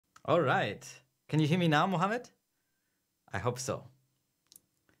All right. Can you hear me now, Mohammed? I hope so.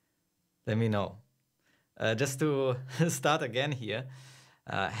 Let me know. Just to start again here.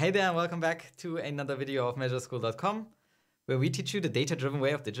 Hey there, and welcome back to another video of measureschool.com, where we teach you the data-driven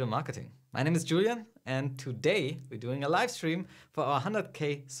way of digital marketing. My name is Julian, and today we're doing a live stream for our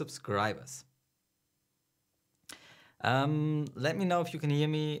 100K subscribers. Let me know if you can hear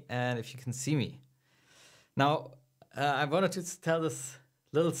me and if you can see me. Now, I wanted to tell this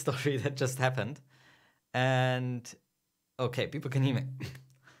little story that just happened. And okay, people can hear me.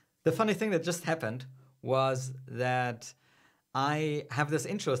 The funny thing that just happened was that I have this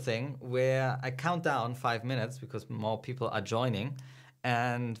intro thing where I count down 5 minutes because more people are joining.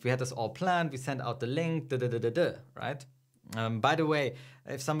 And we had this all planned. We sent out the link, right? By the way,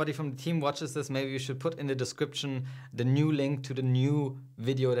 if somebody from the team watches this, maybe you should put in the description the new link to the new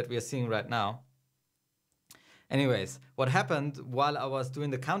video that we are seeing right now. Anyways, what happened while I was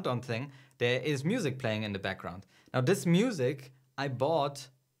doing the countdown thing, there is music playing in the background. Now, this music I bought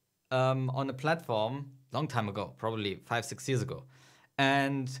on a platform long time ago, probably 5-6 years ago.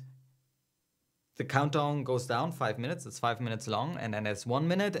 And the countdown goes down 5 minutes. It's 5 minutes long. And then there's 1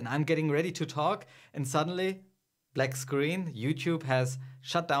 minute and I'm getting ready to talk. And suddenly, black screen, YouTube has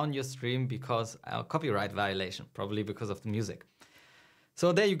shut down your stream because of copyright violation, probably because of the music.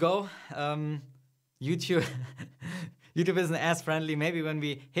 So there you go. YouTube isn't as friendly. Maybe when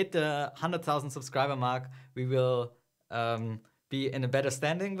we hit the 100,000 subscriber mark, we will be in a better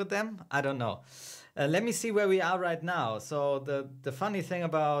standing with them. I don't know. Let me see where we are right now. So the funny thing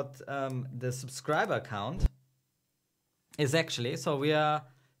about the subscriber count is actually, so we are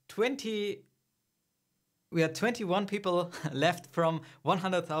 21 people left from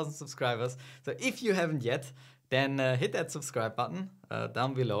 100,000 subscribers. So if you haven't yet, then hit that subscribe button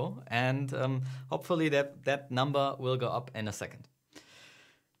down below, and hopefully that number will go up in a second.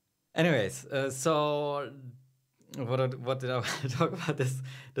 Anyways, so what did I talk about? This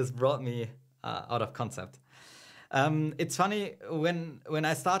brought me out of concept. It's funny, when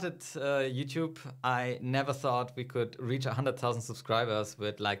I started YouTube, I never thought we could reach 100,000 subscribers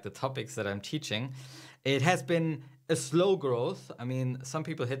with like the topics that I'm teaching. It has been a slow growth. I mean, some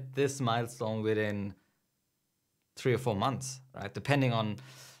people hit this milestone within 3 or 4 months, right? Depending on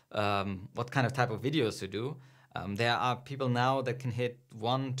what kind of type of videos you do. There are people now that can hit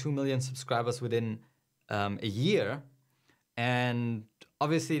 1-2 million subscribers within a year, and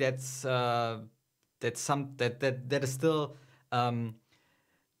obviously that is still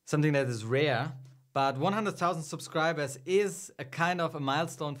something that is rare. But 100,000 subscribers is a kind of a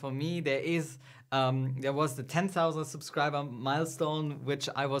milestone for me. There was the 10,000 subscriber milestone, which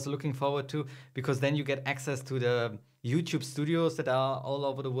I was looking forward to, because then you get access to the YouTube studios that are all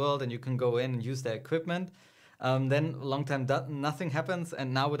over the world and you can go in and use their equipment. Then a long time nothing happens.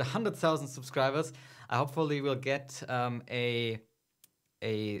 And now with 100,000 subscribers, I hopefully will get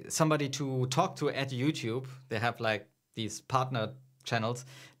somebody to talk to at YouTube. They have like these partner channels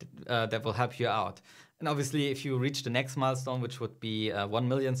that will help you out. And obviously, if you reach the next milestone, which would be 1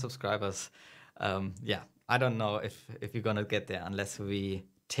 million subscribers, yeah, I don't know if you're gonna get there unless we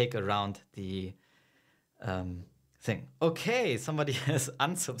take around the thing. Okay, somebody has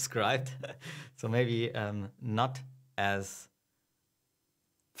unsubscribed, so maybe not as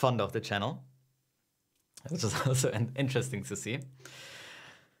fond of the channel, which is also interesting to see.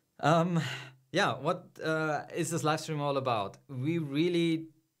 Yeah, what is this live stream all about? We really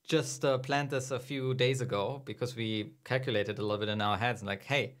just planned this a few days ago because we calculated a little bit in our heads, like,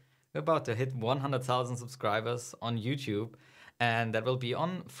 hey, we're about to hit 100,000 subscribers on YouTube, and that will be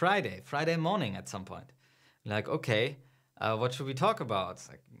on Friday morning at some point. Like, okay, what should we talk about?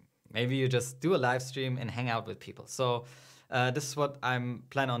 Like, maybe you just do a live stream and hang out with people. So this is what I'm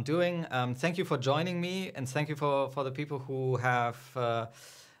planning on doing. Thank you for joining me, and thank you for the people who have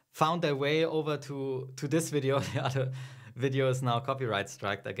found their way over to this video. The other video is now copyright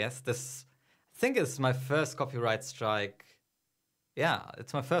striked, I guess. This, I think, is my first copyright strike. Yeah,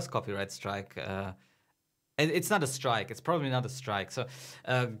 it's my first copyright strike. It's not a strike. It's probably not a strike. So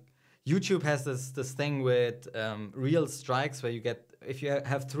YouTube has this thing with real strikes where you get, if you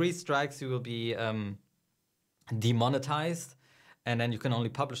have 3 strikes, you will be demonetized. And then you can only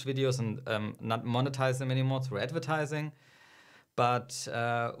publish videos and not monetize them anymore through advertising. But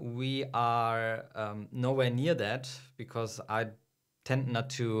we are nowhere near that because I tend not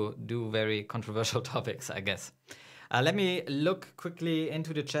to do very controversial topics, I guess. Let me look quickly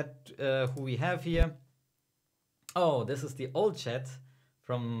into the chat who we have here. Oh, this is the old chat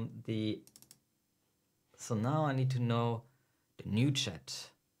from the... So now I need to know the new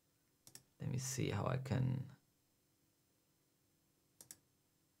chat. Let me see how I can...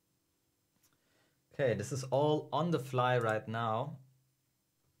 Okay, this is all on the fly right now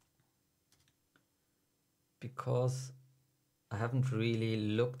because I haven't really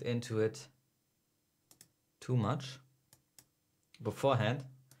looked into it too much beforehand.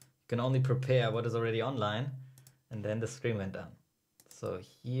 You can only prepare what is already online, and then the screen went down. So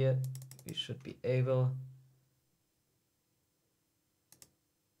here we should be able to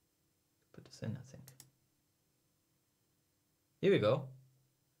put this in, I think. Here we go.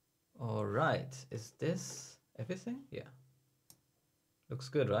 All right, is this everything? Yeah. Looks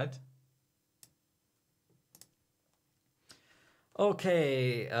good, right?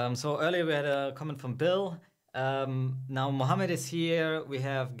 Okay, so earlier we had a comment from Bill. Now Mohammed is here. We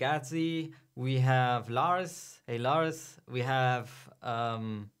have Gazi. We have Lars. Hey Lars. We have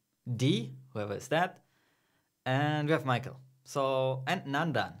D, whoever is that. And we have Michael. So, and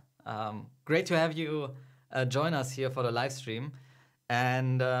Nandan. Great to have you join us here for the live stream.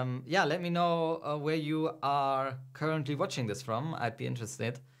 And yeah, let me know where you are currently watching this from. I'd be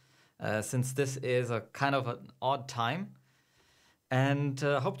interested, since this is a kind of an odd time. And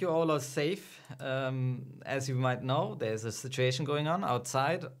hope you all are safe. As you might know, there's a situation going on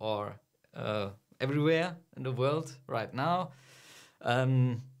outside or everywhere in the world right now.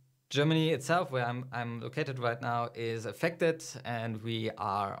 Germany itself, where I'm located right now, is affected, and we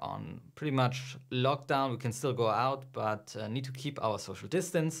are on pretty much lockdown. We can still go out, but need to keep our social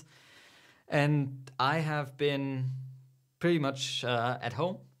distance. And I have been pretty much at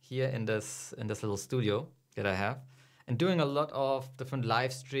home here in this little studio that I have, and doing a lot of different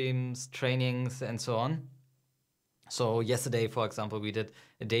live streams, trainings, and so on. So yesterday, for example, we did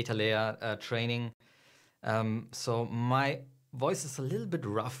a data layer training. So my voice is a little bit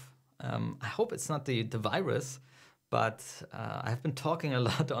rough. I hope it's not the virus, but I have been talking a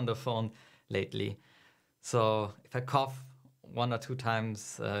lot on the phone lately. So if I cough 1 or 2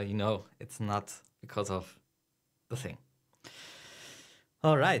 times, you know, it's not because of the thing.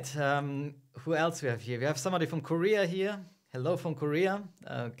 All right, who else we have here? We have somebody from Korea here. Hello from Korea.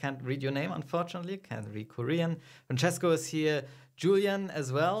 Can't read your name, unfortunately. Can't read Korean. Francesco is here. Julian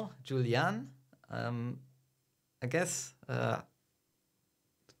as well. Julian, I guess,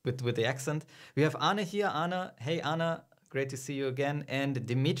 with the accent. We have Anna here. Anna, hey Anna, great to see you again. And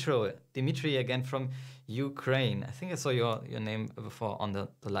Dimitri again from Ukraine. I think I saw your name before on the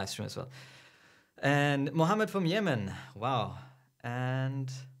live stream as well. And Mohammed from Yemen. Wow.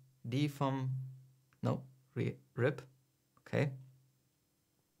 And D from, no, RIP. Okay.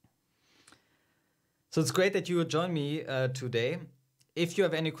 So it's great that you joined me today. If you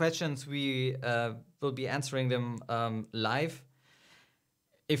have any questions, we will be answering them live.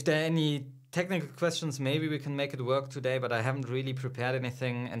 If there are any technical questions, maybe we can make it work today, but I haven't really prepared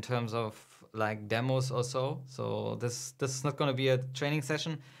anything in terms of like demos or so. So this is not going to be a training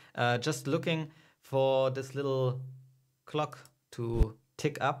session. Just looking for this little clock to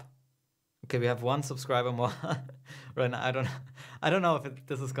tick up. Okay, we have 1 subscriber more right now. I don't know if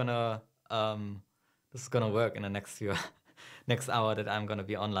this is gonna work in the next hour that I'm gonna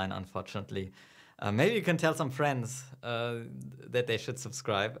be online, unfortunately. Maybe you can tell some friends that they should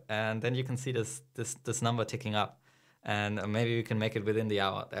subscribe, and then you can see this number ticking up, and maybe we can make it within the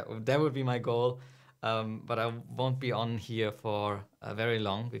hour. That would be my goal, but I won't be on here for very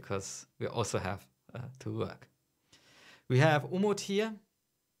long because we also have to work. We have Umut here,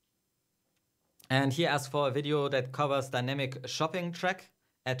 and he asked for a video that covers dynamic shopping track,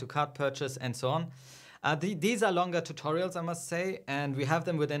 add to cart purchase, and so on. These are longer tutorials, I must say, and we have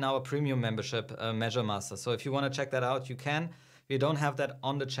them within our premium membership, Measure Master. So if you want to check that out, you can. We don't have that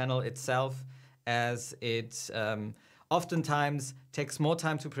on the channel itself, as it oftentimes takes more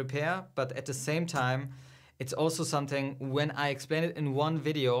time to prepare, but at the same time, it's also something, when I explain it in one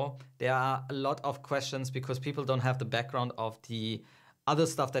video, there are a lot of questions because people don't have the background of the other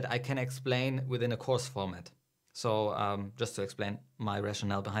stuff that I can explain within a course format. So just to explain my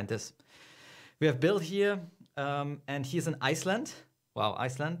rationale behind this. We have Bill here, and he's in Iceland. Wow,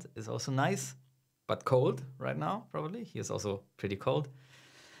 Iceland is also nice, but cold right now, probably. He is also pretty cold.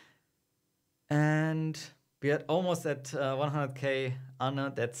 And we are almost at 100K.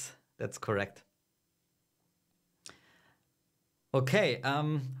 Anna, that's correct. Okay,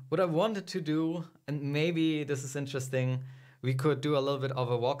 what I wanted to do, and maybe this is interesting, we could do a little bit of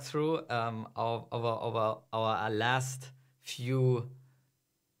a walkthrough of our last few.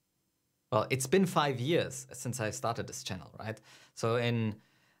 Well, it's been 5 years since I started this channel, right? So I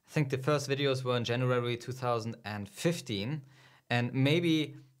think the first videos were in January 2015. And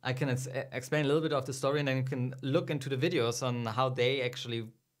maybe I can explain a little bit of the story, and then you can look into the videos on how they actually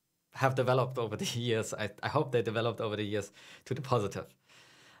have developed over the years. I hope they developed over the years to the positive.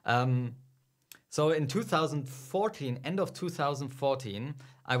 So in 2014, end of 2014,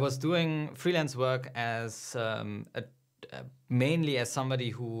 I was doing freelance work as mainly as somebody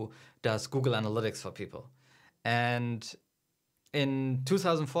who does Google Analytics for people. And in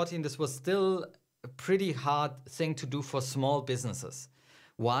 2014, this was still a pretty hard thing to do for small businesses.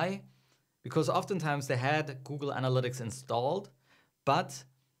 Why? Because oftentimes they had Google Analytics installed, but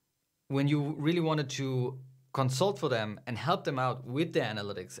when you really wanted to consult for them and help them out with their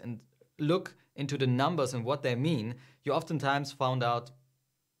analytics and look into the numbers and what they mean, you oftentimes found out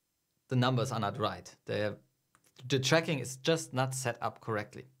the numbers are not right. The tracking is just not set up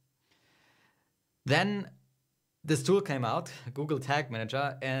correctly. Then this tool came out, Google Tag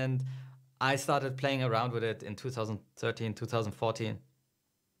Manager, and I started playing around with it in 2013, 2014,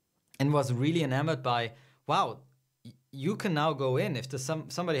 and was really enamored by, wow, you can now go in, if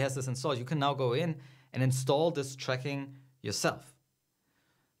somebody has this installed, you can now go in and install this tracking yourself.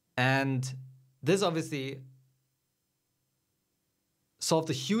 And this obviously solved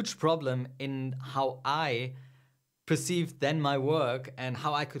a huge problem in how I perceived then my work and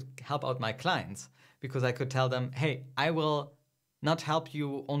how I could help out my clients, because I could tell them, hey, I will not help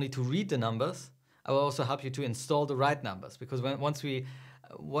you only to read the numbers, I will also help you to install the right numbers, because once we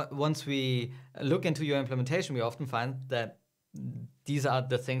look into your implementation, we often find that these are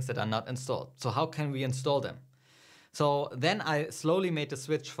the things that are not installed. So how can we install them? So then I slowly made the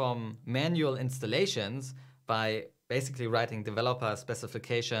switch from manual installations by basically writing developer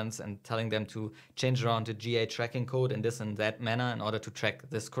specifications and telling them to change around the GA tracking code in this and that manner in order to track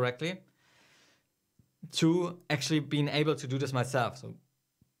this correctly, to actually being able to do this myself. So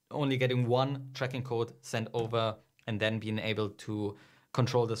only getting one tracking code sent over and then being able to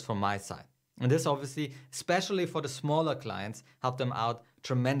control this from my side. And this obviously, especially for the smaller clients, helped them out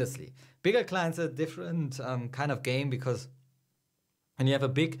tremendously. Bigger clients are a different kind of game, because when you have a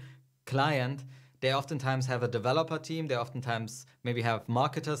big client, they oftentimes have a developer team, they oftentimes maybe have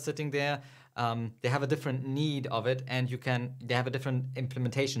marketers sitting there, they have a different need of it, and they have a different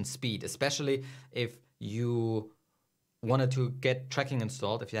implementation speed, especially if you wanted to get tracking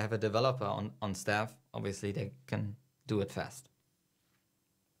installed. If you have a developer on staff, obviously they can do it fast.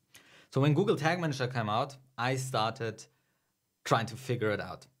 So when Google Tag Manager came out, I started trying to figure it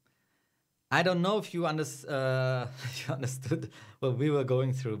out. I don't know if you understood what we were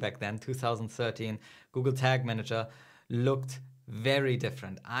going through back then, 2013. Google Tag Manager looked very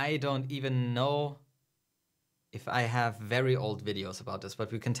different. I don't even know if I have very old videos about this,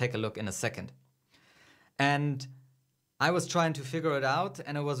 but we can take a look in a second. And I was trying to figure it out,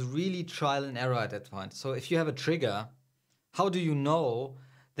 and it was really trial and error at that point. So if you have a trigger, how do you know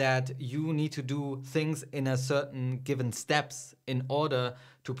that you need to do things in a certain given steps in order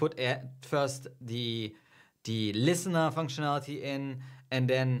to put first the listener functionality in, and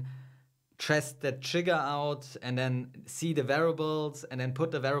then test that trigger out, and then see the variables, and then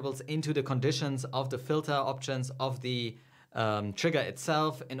put the variables into the conditions of the filter options of the trigger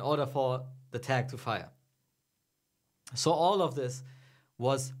itself in order for the tag to fire. So all of this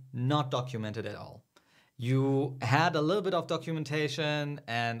was not documented at all. You had a little bit of documentation,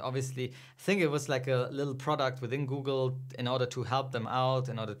 and obviously, I think it was like a little product within Google in order to help them out,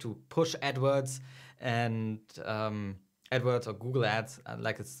 in order to push AdWords and AdWords or Google Ads,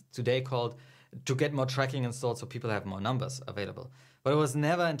 like it's today called, to get more tracking installed so people have more numbers available. But it was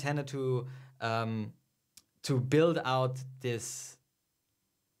never intended to build out this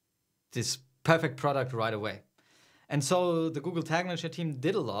perfect product right away. And so the Google Tag Manager team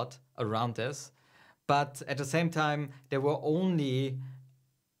did a lot around this. But at the same time, there were only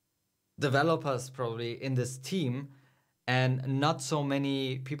developers probably in this team, and not so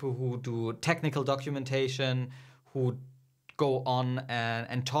many people who do technical documentation, who go on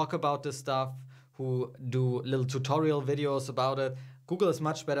and talk about this stuff, who do little tutorial videos about it. Google is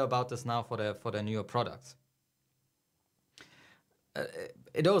much better about this now for their newer products.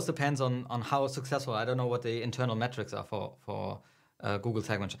 It always depends on how successful. I don't know what the internal metrics are for Google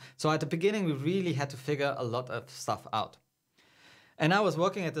Tag Manager. So at the beginning, we really had to figure a lot of stuff out. And I was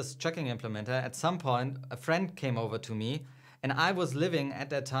working at this tracking implementer. At some point, a friend came over to me, and I was living at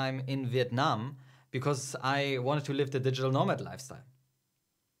that time in Vietnam because I wanted to live the digital nomad lifestyle.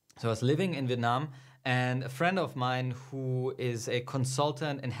 So I was living in Vietnam, and a friend of mine who is a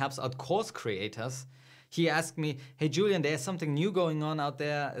consultant and helps out course creators, he asked me, hey, Julian, there's something new going on out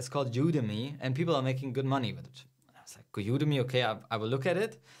there. It's called Udemy, and people are making good money with it. I was like, Udemy, okay, I will look at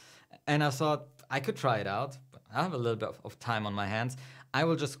it. And I thought I could try it out. But I have a little bit of time on my hands. I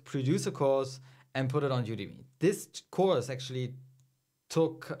will just produce a course and put it on Udemy. This course actually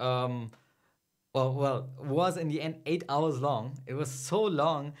took, was in the end 8 hours long. It was so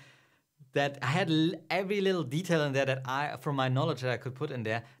long that I had every little detail in there that from my knowledge that I could put in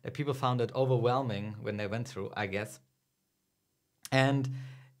there, that people found it overwhelming when they went through, I guess. And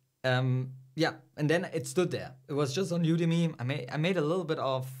yeah, and then it stood there. It was just on Udemy. I made a little bit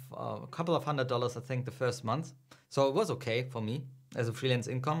of a couple of $100, I think, the first month. So it was okay for me as a freelance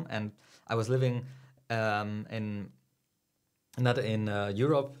income. And I was living not in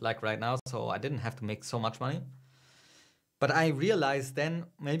Europe like right now, so I didn't have to make so much money. But I realized then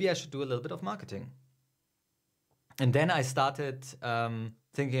maybe I should do a little bit of marketing. And then I started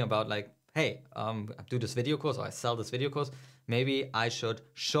thinking about like, hey, I do this video course or I sell this video course. Maybe I should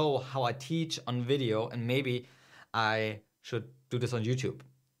show how I teach on video, and maybe I should do this on YouTube.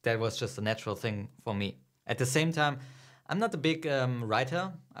 That was just a natural thing for me. At the same time, I'm not a big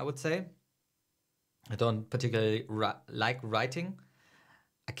writer, I would say. I don't particularly like writing.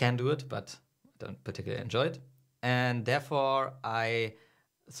 I can do it, but I don't particularly enjoy it. And therefore, I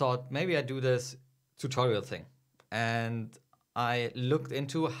thought maybe I do this tutorial thing. And I looked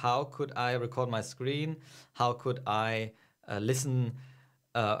into how could I record my screen, how could I listen,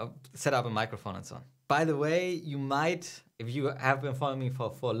 set up a microphone and so on. By the way, you might, if you have been following me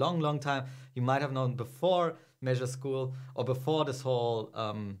for a long, long time, you might have known before Measure School or before this whole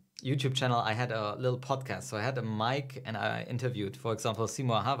YouTube channel, I had a little podcast. So I had a mic and I interviewed, for example,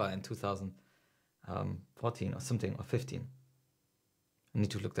 Seymour Hava in 2014 or something, or 15. I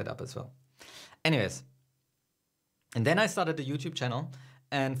need to look that up as well. Anyways, and then I started the YouTube channel.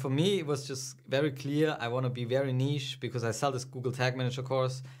 And for me, it was just very clear. I want to be very niche because I sell this Google Tag Manager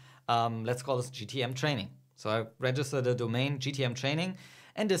course. Let's call this GTM training. So I registered the domain GTM training.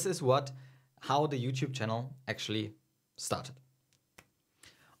 And this is how the YouTube channel actually started.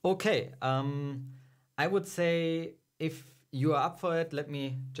 Okay, I would say if you are up for it, let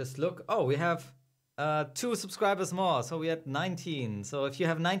me just look. Oh, we have 2 subscribers more. So we had 19. So if you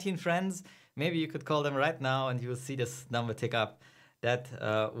have 19 friends, maybe you could call them right now and you will see this number tick up. That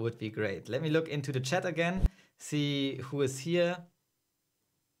would be great. Let me look into the chat again, see who is here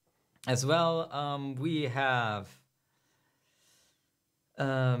as well. We have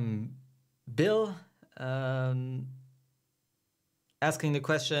Bill asking the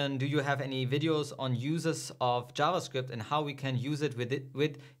question, do you have any videos on uses of JavaScript and how we can use it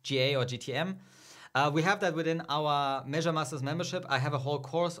with GA or GTM? We have that within our Measure Masters membership. I have a whole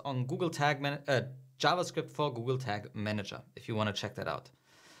course on Google Tag JavaScript for Google Tag Manager, if you want to check that out.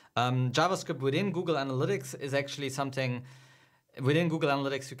 JavaScript within Google Analytics is actually something, within Google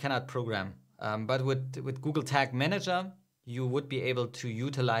Analytics you cannot program. But with Google Tag Manager, you would be able to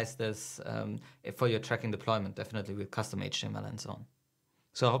utilize this for your tracking deployment, definitely with custom HTML and so on.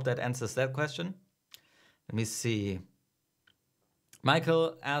 So I hope that answers that question. Let me see.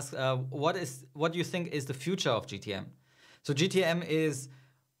 Michael asks, what do you think is the future of GTM? So GTM is,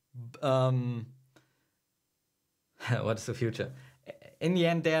 what is the future? In the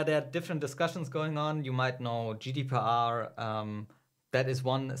end, there are different discussions going on. You might know GDPR. That is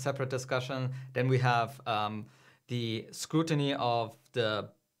one separate discussion. Then we have the scrutiny of the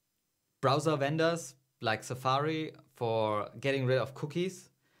browser vendors like Safari for getting rid of cookies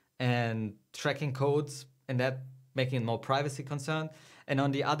and tracking codes, and that making it more privacy concerned. And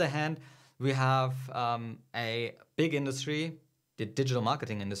on the other hand, we have a big industry, the digital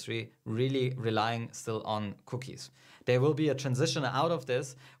marketing industry, really relying still on cookies. There will be a transition out of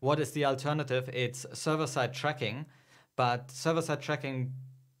this. What is the alternative? It's server-side tracking, but server-side tracking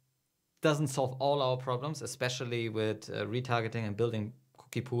doesn't solve all our problems, especially with retargeting and building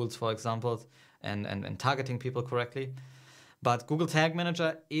cookie pools, for example, and targeting people correctly. But Google Tag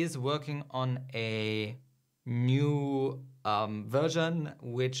Manager is working on a new version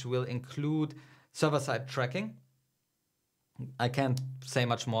which will include server-side tracking. I can't say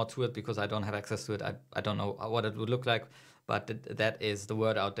much more to it because I don't have access to it. I don't know what it would look like, but that is the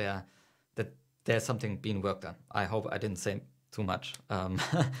word out there that there's something being worked on. I hope I didn't say too much.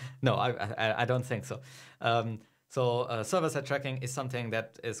 No, I don't think so. Server-side tracking is something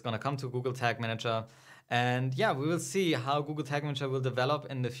that is going to come to Google Tag Manager. And yeah, we will see how Google Tag Manager will develop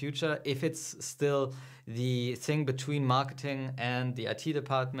in the future, if it's still the thing between marketing and the IT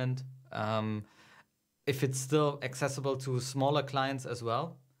department, if it's still accessible to smaller clients as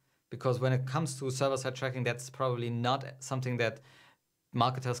well. Because when it comes to server-side tracking, that's probably not something that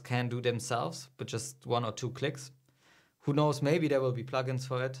marketers can do themselves, but just 1 or 2 clicks. Who knows, maybe there will be plugins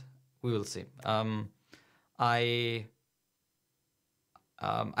for it. We will see.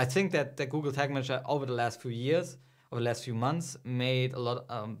 I think that the Google Tag Manager over the last few years, over the last few months, made a lot.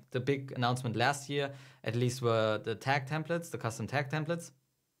 The big announcement last year, at least, were the tag templates, the custom tag templates.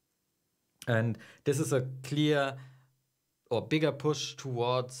 And this is a clear or bigger push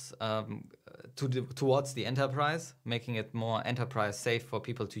towards towards the enterprise, making it more enterprise safe for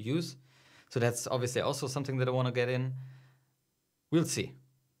people to use. So that's obviously also something that I want to get in. We'll see.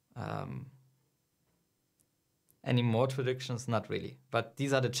 Any more predictions? Not really. But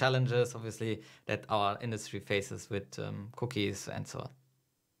these are the challenges, obviously, that our industry faces with cookies and so on.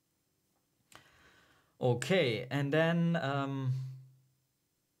 Okay, and then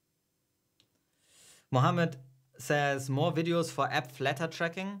Mohammed says more videos for app flatter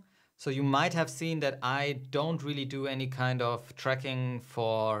tracking. So you might have seen that I don't really do any kind of tracking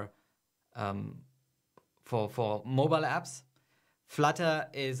for mobile apps. Flutter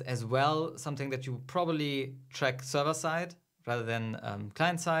is as well something that you probably track server side rather than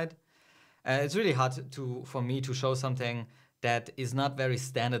client side. It's really hard for me to show something that is not very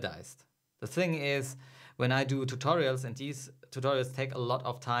standardized. The thing is, when I do tutorials, and these tutorials take a lot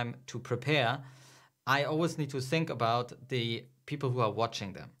of time to prepare, I always need to think about the people who are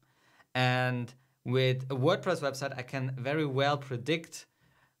watching them. And with a WordPress website, I can very well predict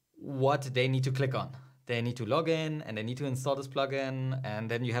what they need to click on. They need to log in and they need to install this plugin, and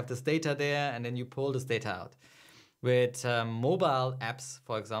then you have this data there, and then you pull this data out. With mobile apps,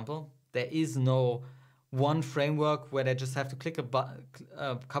 for example, there is no one framework where they just have to click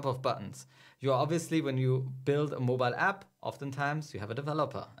a couple of buttons. You obviously, when you build a mobile app, oftentimes you have a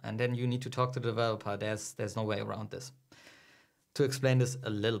developer, and then you need to talk to the developer. There's no way around this. To explain this a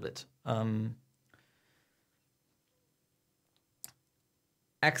little bit.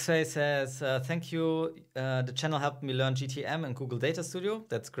 X-Ray says, thank you. The channel helped me learn GTM and Google Data Studio.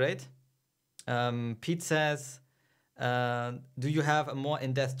 That's great. Pete says, do you have a more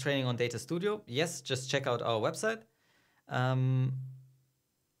in-depth training on Data Studio? Yes, just check out our website.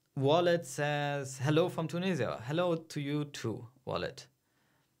 Wallet says, hello from Tunisia. Hello to you too, Wallet.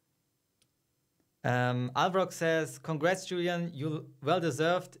 Albrock says, congrats, Julian. You well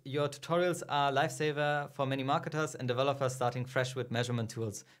deserved. Your tutorials are lifesaver for many marketers and developers starting fresh with measurement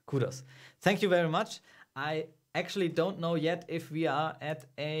tools. Kudos. Thank you very much. I actually don't know yet if we are at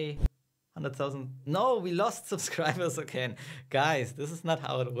a 100,000. No, we lost subscribers again. Guys, this is not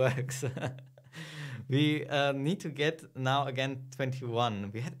how it works. We need to get now again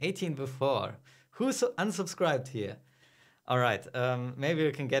 21. We had 18 before. Who's unsubscribed here? All right, maybe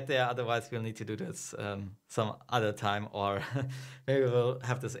we can get there. Otherwise, we'll need to do this some other time, or maybe we'll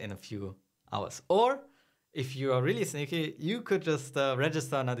have this in a few hours. Or if you are really sneaky, you could just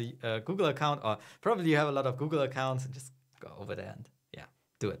register another Google account, or probably you have a lot of Google accounts, and just go over there and yeah,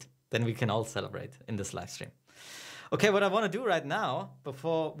 do it. Then we can all celebrate in this live stream. Okay, what I want to do right now,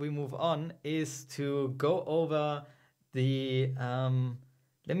 before we move on, is to go over the,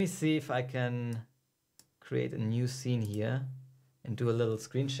 let me see if I can create a new scene here and do a little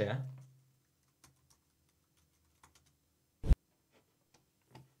screen share.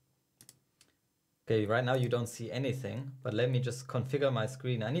 Okay, right now you don't see anything, but let me just configure my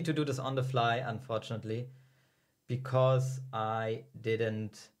screen. I need to do this on the fly, unfortunately, because I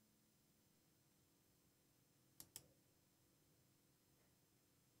didn't.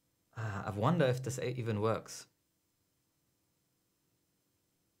 I wonder if this even works.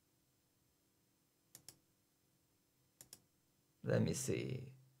 Let me see.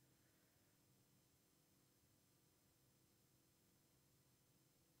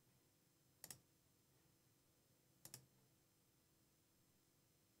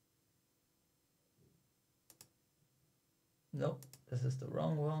 No, this is the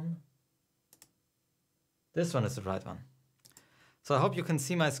wrong one. This one is the right one. So I hope you can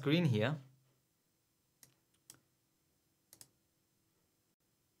see my screen here.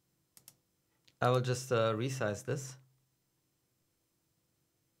 I will just resize this.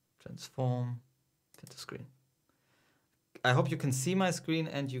 Transform, fit to screen. I hope you can see my screen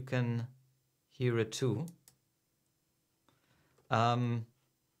and you can hear it too. I'm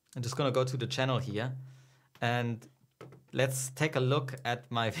just gonna go to the channel here and let's take a look at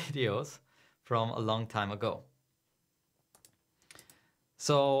my videos from a long time ago.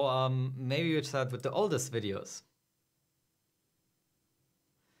 So maybe we start with the oldest videos.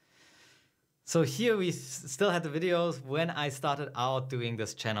 So here we still had the videos when I started out doing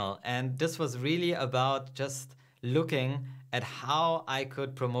this channel, and this was really about just looking at how I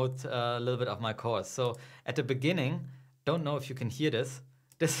could promote a little bit of my course. So at the beginning, don't know if you can hear this,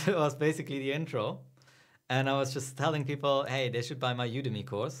 this was basically the intro, and I was just telling people, hey, they should buy my Udemy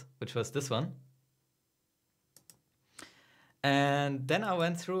course, which was this one. And then I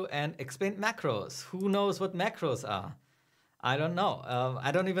went through and explained macros. Who knows what macros are? I don't know.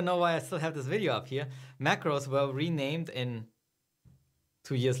 I don't even know why I still have this video up here. Macros were renamed in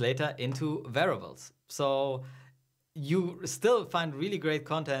 2 years later into variables. So you still find really great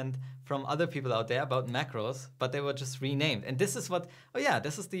content from other people out there about macros, but they were just renamed. And this is what, oh yeah,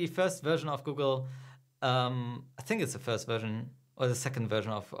 this is the first version of Google. I think it's the first version or the second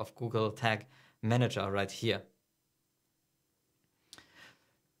version of Google Tag Manager right here.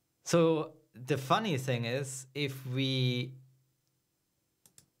 So the funny thing is, if we,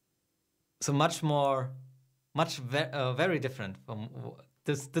 so very different from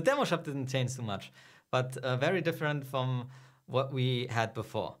this. The demo shop didn't change too much, but very different from what we had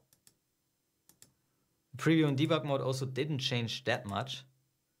before. Preview and debug mode also didn't change that much.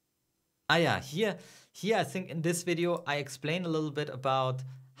 Ah yeah, here I think in this video I explained a little bit about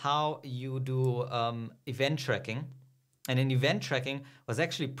how you do event tracking. And in event tracking was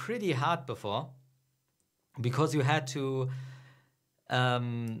actually pretty hard before, because you had to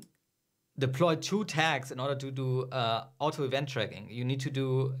deploy 2 tags in order to do auto event tracking. You need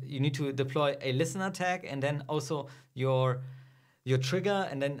to deploy a listener tag and then also your trigger,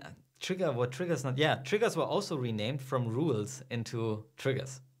 and then triggers were also renamed from rules into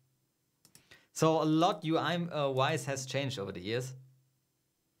triggers. So a lot UI wise has changed over the years,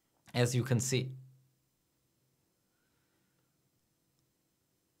 as you can see.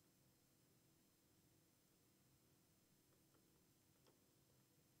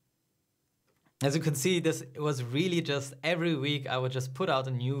 As you can see, this was really just every week I would just put out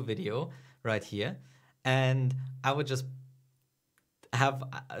a new video right here, and I would just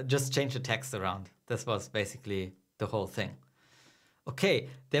change the text around. This was basically the whole thing. Okay,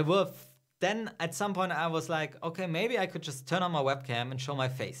 then at some point I was like, okay, maybe I could just turn on my webcam and show my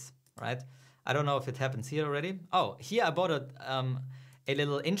face, right? I don't know if it happens here already. Oh, here I bought a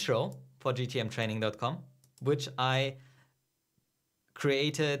little intro for gtmtraining.com, which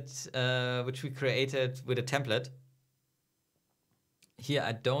we created with a template. Here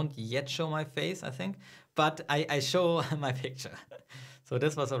I don't yet show my face, I think, but I show my picture. So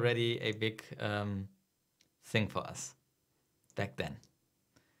this was already a big thing for us back then.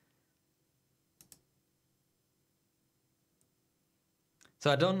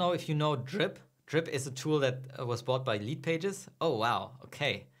 So I don't know if you know Drip. Drip is a tool that was bought by Lead Pages. Oh, wow.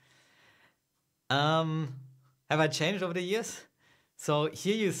 Okay. Have I changed over the years? So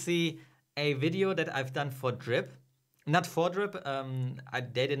here you see a video that I've done for Drip. Not for Drip.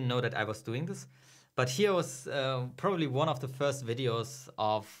 They didn't know that I was doing this. But here was probably one of the first videos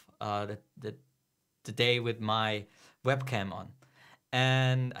of the day with my webcam on.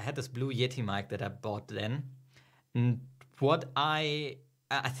 And I had this Blue Yeti mic that I bought then. And what I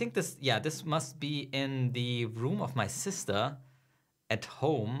think this must be in the room of my sister at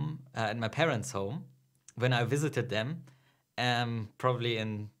home, at my parents' home, when I visited them, probably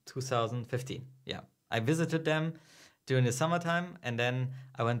in 2015. Yeah, I visited them during the summertime, and then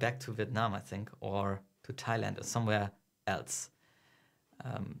I went back to Vietnam, I think, or to Thailand or somewhere else.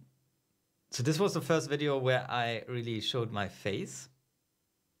 So this was the first video where I really showed my face.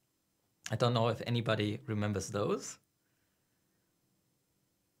 I don't know if anybody remembers those.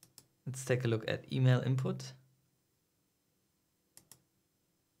 Let's take a look at email input.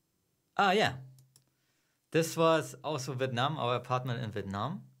 Ah, yeah. This was also Vietnam, our apartment in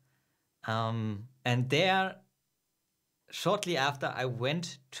Vietnam. And there, shortly after, I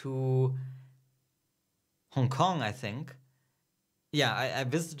went to Hong Kong, I think. Yeah, I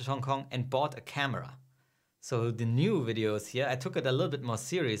visited Hong Kong and bought a camera. So the new videos here, I took it a little bit more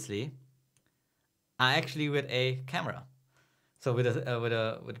seriously. I actually with a camera. So with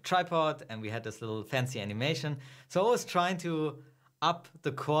a tripod, and we had this little fancy animation. So I was trying to up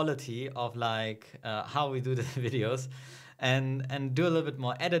the quality of like how we do the videos, and do a little bit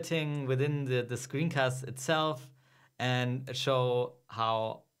more editing within the screencast itself, and show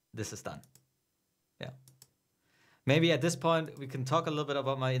how this is done. Yeah. Maybe at this point we can talk a little bit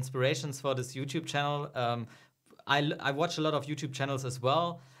about my inspirations for this YouTube channel. I watch a lot of YouTube channels as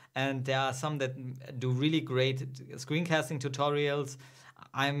well. And there are some that do really great screencasting tutorials.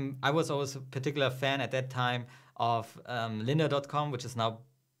 I was always a particular fan at that time of lynda.com, which is now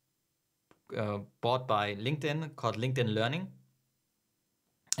bought by LinkedIn, called LinkedIn Learning.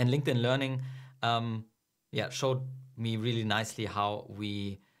 And LinkedIn Learning showed me really nicely how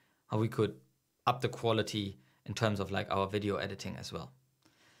we could up the quality in terms of like our video editing as well.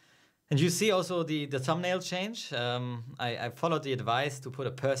 And you see also the thumbnail change. I followed the advice to put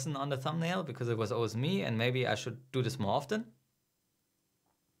a person on the thumbnail because it was always me, and maybe I should do this more often.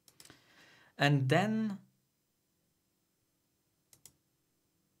 And then,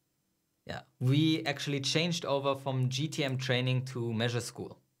 yeah, we actually changed over from GTM training to Measure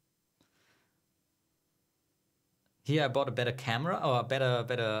School. Here I bought a better camera, or a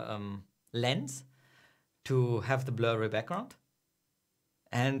better lens, to have the blurry background.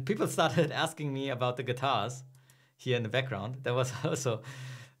 And people started asking me about the guitars here in the background. There was also,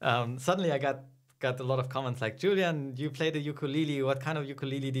 suddenly I got a lot of comments like, Julian, you play the ukulele. What kind of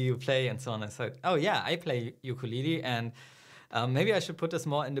ukulele do you play? And so on. I said, oh yeah, I play ukulele, and maybe I should put this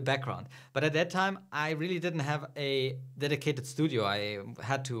more in the background. But at that time, I really didn't have a dedicated studio. I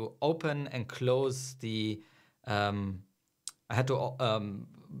had to open and close the, I had to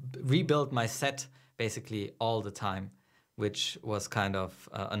rebuild my set basically all the time, which was kind of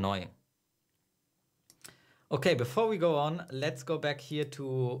annoying. Okay, before we go on, let's go back here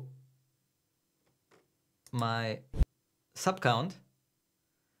to my sub count.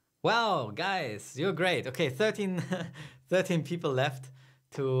 Wow, guys, you're great. Okay, 13 people left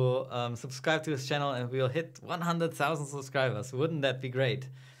to subscribe to this channel, and we'll hit 100,000 subscribers. Wouldn't that be great?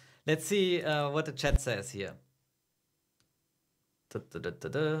 Let's see what the chat says here.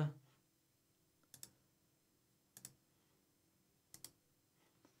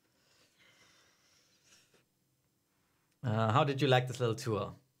 How did you like this little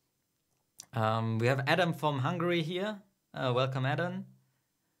tour? We have Adam from Hungary here. Welcome, Adam.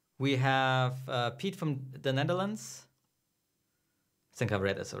 We have Pete from the Netherlands. I think I've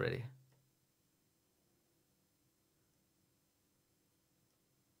read this already.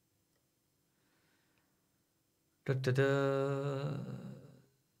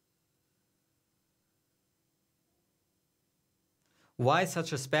 Why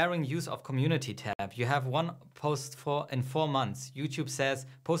such a sparing use of community tab? You have one post in 4 months. YouTube says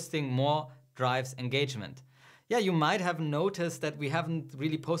posting more drives engagement. Yeah, you might have noticed that we haven't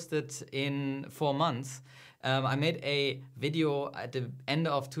really posted in 4 months. I made a video at the end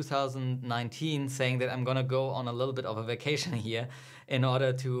of 2019 saying that I'm gonna go on a little bit of a vacation here in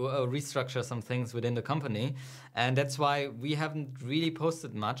order to restructure some things within the company. And that's why we haven't really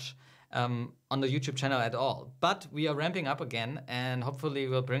posted much on the YouTube channel at all. But we are ramping up again, and hopefully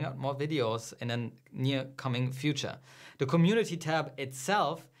we'll bring out more videos in a near coming future. The community tab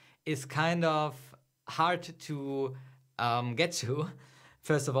itself is kind of hard to get to.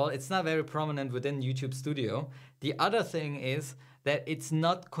 First of all, it's not very prominent within YouTube Studio. The other thing is that it's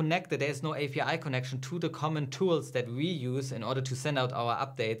not connected. There's no API connection to the common tools that we use in order to send out our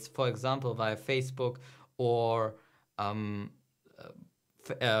updates, for example, via Facebook or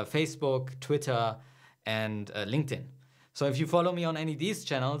Facebook, Twitter, and LinkedIn. So if you follow me on any of these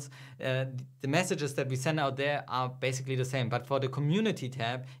channels, the messages that we send out there are basically the same. But for the community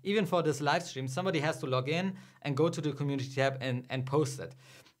tab, even for this live stream, somebody has to log in and go to the community tab and post it.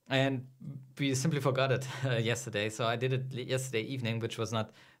 And we simply forgot it yesterday. So I did it yesterday evening, which was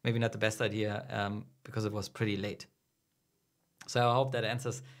maybe not the best idea because it was pretty late. So I hope that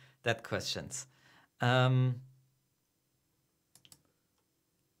answers that questions.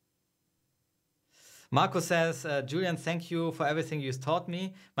 Marco says, Julian, thank you for everything you've taught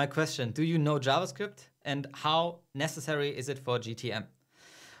me. My question, do you know JavaScript, and how necessary is it for GTM?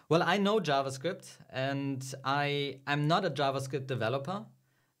 Well, I know JavaScript, and I'm not a JavaScript developer.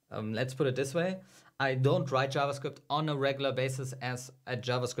 Let's put it this way. I don't write JavaScript on a regular basis as a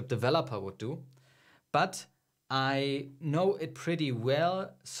JavaScript developer would do, but I know it pretty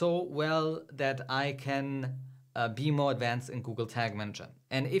well, so well that I can be more advanced in Google Tag Manager.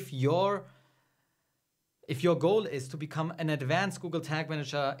 And if your goal is to become an advanced Google Tag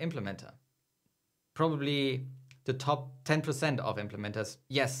Manager implementer, probably the top 10% of implementers,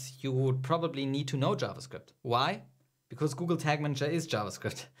 yes, you would probably need to know JavaScript. Why? Because Google Tag Manager is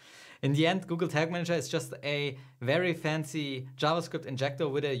JavaScript. In the end, Google Tag Manager is just a very fancy JavaScript injector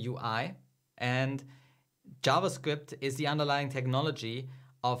with a UI, and JavaScript is the underlying technology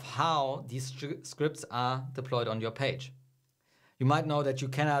of how these scripts are deployed on your page. You might know that you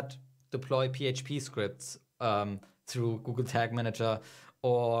cannot deploy PHP scripts through Google Tag Manager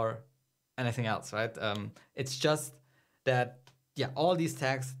or anything else, right? It's just that, yeah, all these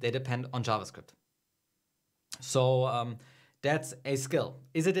tags, they depend on JavaScript. So that's a skill.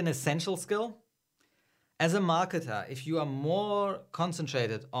 Is it an essential skill? As a marketer, if you are more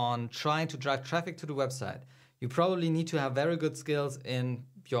concentrated on trying to drive traffic to the website, you probably need to have very good skills in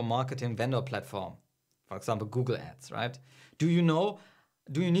your marketing vendor platform. For example, Google Ads, right? Do you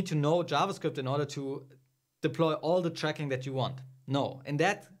need to know JavaScript in order to deploy all the tracking that you want? No. In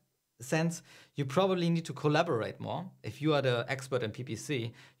that sense, you probably need to collaborate more. If you are the expert in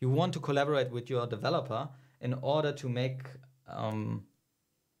PPC, you want to collaborate with your developer in order to make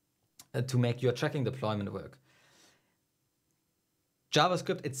your tracking deployment work.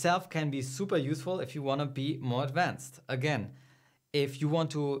 JavaScript itself can be super useful if you want to be more advanced. Again, if you want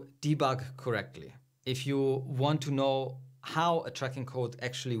to debug correctly, if you want to know how a tracking code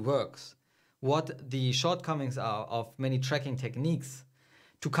actually works, what the shortcomings are of many tracking techniques,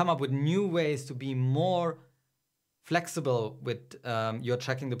 to come up with new ways to be more flexible with your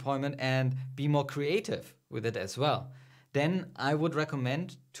tracking deployment and be more creative with it as well, then I would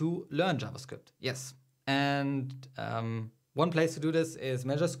recommend to learn JavaScript. Yes. And one place to do this is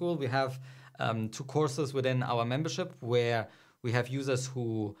Measure School. We have 2 courses within our membership where we have users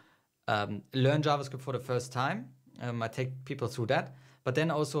who learn JavaScript for the first time. I take people through that, but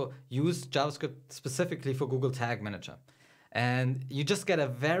then also use JavaScript specifically for Google Tag Manager. And you just get a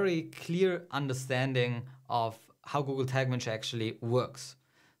very clear understanding of how Google Tag Manager actually works.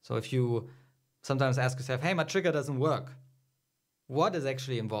 So if you sometimes ask yourself, hey, my trigger doesn't work, what is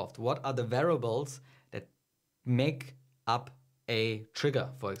actually involved? What are the variables that make up a trigger,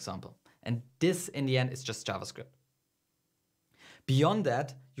 for example? And this, in the end, is just JavaScript. Beyond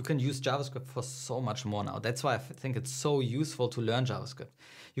that, you can use JavaScript for so much more now. That's why I think it's so useful to learn JavaScript.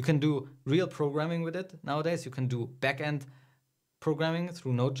 You can do real programming with it nowadays. You can do backend programming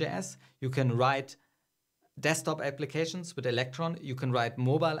through Node.js. You can write desktop applications with Electron. You can write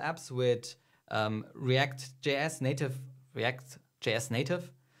mobile apps with React.js native.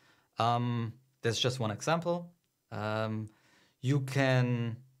 That's just one example. You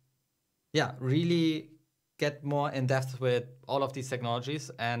can, really get more in depth with all of these technologies.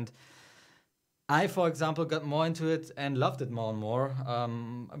 And I, for example, got more into it and loved it more and more.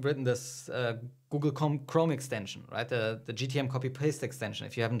 I've written this Google Chrome extension, right? The GTM copy-paste extension,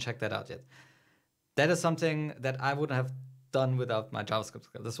 if you haven't checked that out yet. That is something that I wouldn't have done without my JavaScript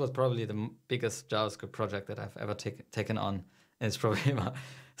skill. This was probably the biggest JavaScript project that I've ever taken on. And it's probably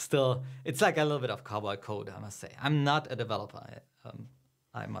still, it's like a little bit of cowboy code, I must say. I'm not a developer,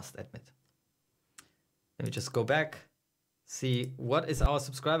 I must admit. Let me just go back, see what is our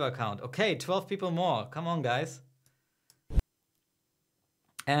subscriber count. Okay, 12 people more. Come on, guys.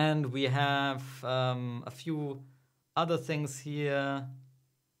 And we have a few other things here.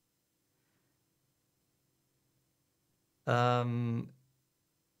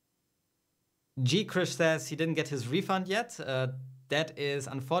 G. Krish says he didn't get his refund yet. That is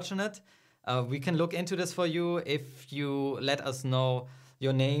unfortunate. We can look into this for you if you let us know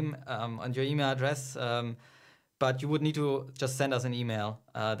your name and your email address. But you would need to just send us an email.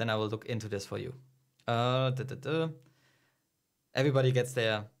 Then I will look into this for you. Everybody gets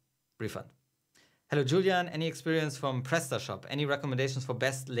their refund. Hello, Julian. Any experience from PrestaShop? Any recommendations for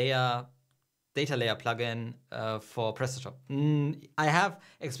best data layer plugin for PrestaShop? I have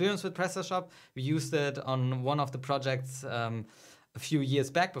experience with PrestaShop. We used it on one of the projects a few years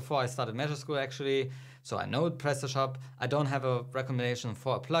back before I started Measure School, actually. So I know PrestaShop. I don't have a recommendation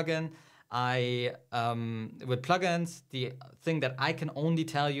for a plugin. With plugins, the thing that I can only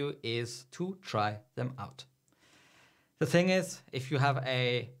tell you is to try them out. The thing is, if you have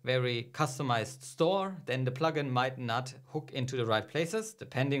a very customized store, then the plugin might not hook into the right places,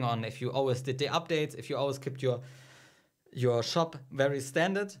 depending on if you always did the updates, if you always kept your shop very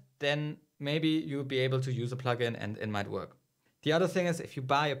standard, then maybe you'll be able to use a plugin and it might work. The other thing is, if you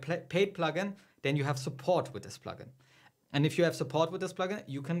buy a paid plugin, then you have support with this plugin. And if you have support with this plugin,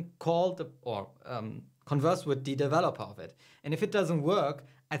 you can call or converse with the developer of it. And if it doesn't work,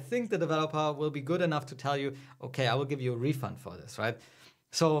 I think the developer will be good enough to tell you, okay, I will give you a refund for this, right?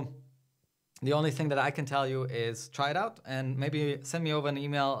 So the only thing that I can tell you is try it out and maybe send me over an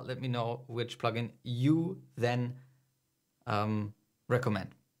email. Let me know which plugin you then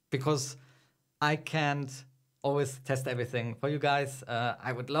recommend, because I can't always test everything for you guys.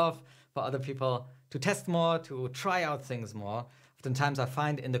 I would love for other people to test more, to try out things more. Oftentimes I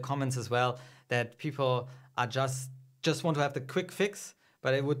find in the comments as well that people are just want to have the quick fix,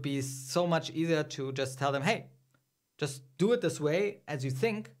 but it would be so much easier to just tell them, hey, just do it this way as you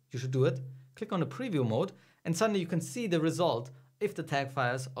think you should do it. Click on the preview mode, and suddenly you can see the result if the tag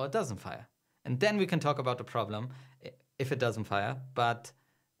fires or it doesn't fire. And then we can talk about the problem if it doesn't fire. But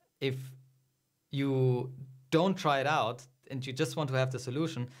if you don't try it out and you just want to have the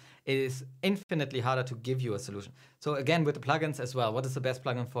solution, it is infinitely harder to give you a solution. So again, with the plugins as well, what is the best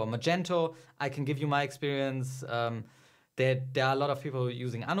plugin for Magento? I can give you my experience. There are a lot of people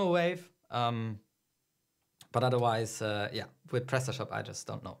using AnnoWave, but otherwise, with PrestaShop, I just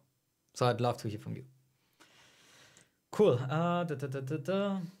don't know. So I'd love to hear from you. Cool.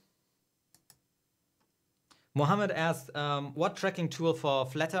 Mohammed asked, what tracking tool for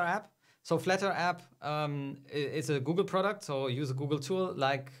Flatter app? So Flatter app is a Google product, so use a Google tool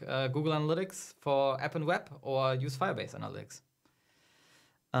like Google Analytics for app and web, or use Firebase Analytics.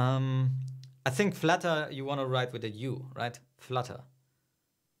 I think Flatter you want to write with a U, right? Flutter.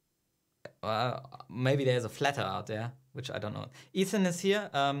 Maybe there's a Flatter out there. which I don't know. Ethan is here.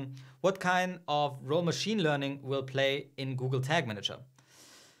 What kind of role machine learning will play in Google Tag Manager?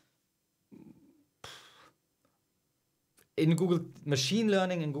 In Google machine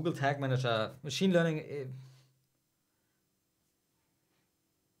learning, in Google Tag Manager, machine learning,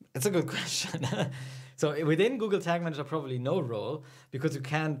 it's a good question. So within Google Tag Manager, probably no role, because you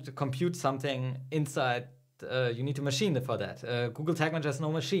can't compute something inside. You need a machine for that. Google Tag Manager is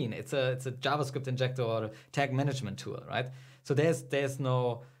no machine. It's a JavaScript injector or a tag management tool, right? So there's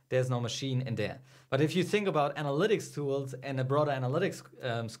no machine in there. But if you think about analytics tools and a broader analytics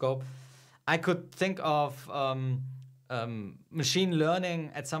scope, I could think of machine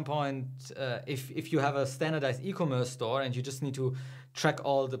learning at some point. If you have a standardized e-commerce store and you just need to track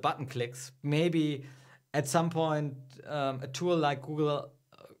all the button clicks, maybe at some point a tool like Google.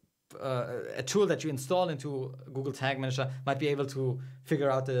 A tool that you install into Google Tag Manager might be able to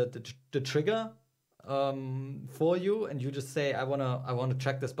figure out the trigger for you, and you just say, I wanna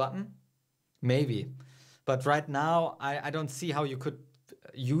track this button, maybe. But right now, I don't see how you could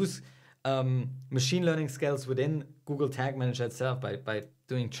use machine learning skills within Google Tag Manager itself by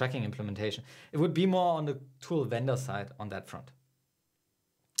doing tracking implementation. It would be more on the tool vendor side on that front.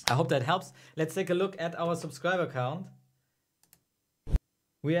 I hope that helps. Let's take a look at our subscriber count.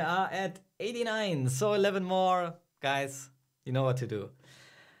 We are at 89, so 11 more. Guys, you know what to do.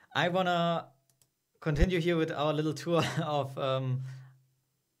 I want to continue here with our little tour of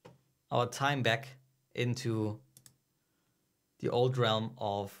our time back into the old realm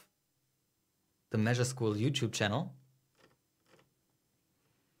of the Measure School YouTube channel.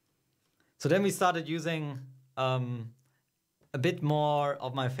 So then we started using a bit more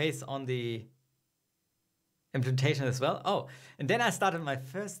of my face on the implementation as well. Oh, and then I started my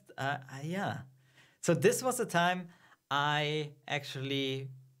first, So this was the time I actually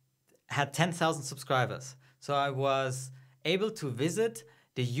had 10,000 subscribers. So I was able to visit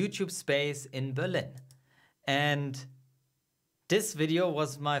the YouTube space in Berlin. And this video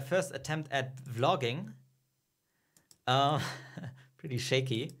was my first attempt at vlogging. Pretty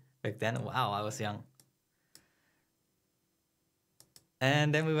shaky back then. Wow, I was young.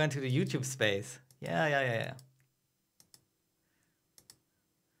 And then we went to the YouTube space. Yeah.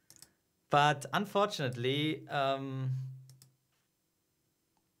 But unfortunately,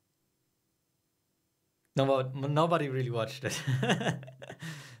 nobody really watched it.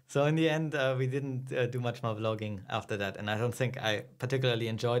 So in the end, we didn't do much more vlogging after that. And I don't think I particularly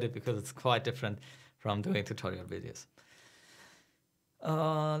enjoyed it because it's quite different from doing tutorial videos.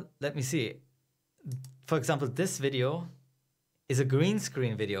 Let me see. For example, this video is a green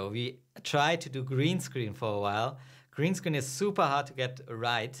screen video. We tried to do green screen for a while. Green screen is super hard to get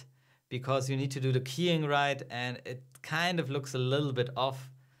right because you need to do the keying right and it kind of looks a little bit off,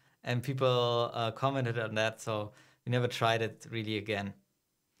 and people commented on that, so we never tried it really again.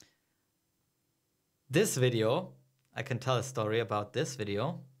 This video, I can tell a story about this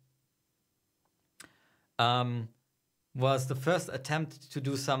video, was the first attempt to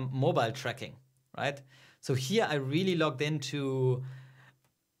do some mobile tracking, right? So here I really logged in to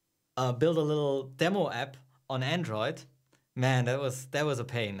build a little demo app on Android. Man, that was a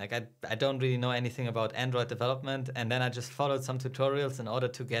pain. Like I don't really know anything about Android development, and then I just followed some tutorials in order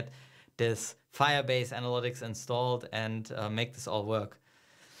to get this Firebase analytics installed and make this all work.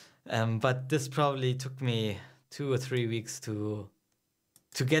 But this probably took me 2 or 3 weeks to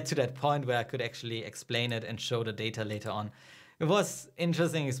get to that point where I could actually explain it and show the data later on. It was an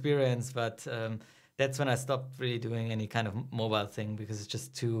interesting experience, but that's when I stopped really doing any kind of mobile thing because it's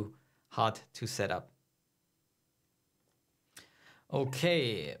just too hard to set up.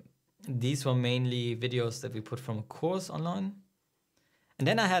 Okay, these were mainly videos that we put from a course online. And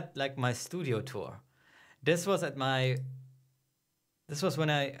then I had like my studio tour. This was when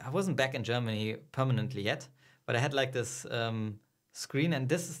I wasn't back in Germany permanently yet, but I had like this screen, and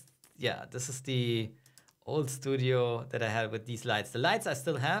this is the old studio that I had with these lights. The lights I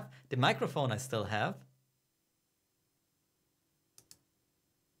still have, the microphone I still have.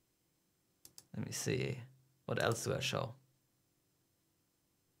 Let me see, what else do I show?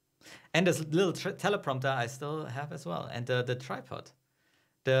 And this little teleprompter I still have as well, and the tripod.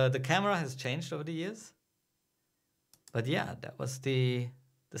 The camera has changed over the years, but yeah, that was the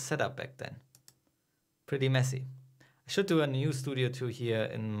setup back then. Pretty messy. I should do a new studio tour here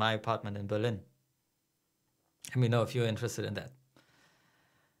in my apartment in Berlin. Let me know if you're interested in that.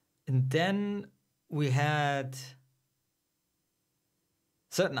 And then we had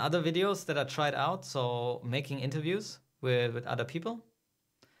certain other videos that I tried out, so making interviews with other people.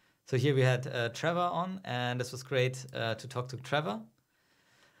 So here we had Trevor on, and this was great to talk to Trevor.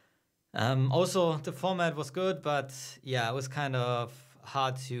 Also, the format was good, but yeah, it was kind of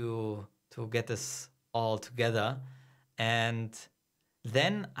hard to get this all together. And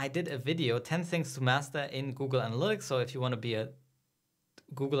then I did a video, 10 things to master in Google Analytics. So if you want to be a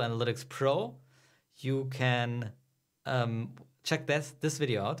Google Analytics Pro, you can check this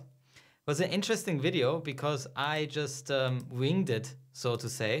video out. It was an interesting video because I just winged it, so to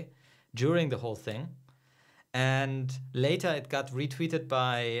say, during the whole thing. And later it got retweeted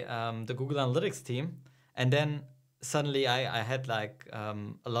by the Google Analytics team. And then suddenly I had like a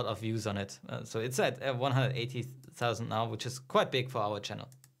lot of views on it. So it's at 180,000 now, which is quite big for our channel.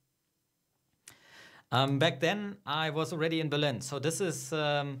 Back then I was already in Berlin. So this is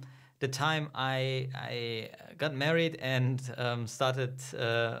the time I got married and started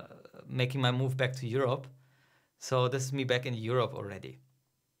making my move back to Europe. So this is me back in Europe already.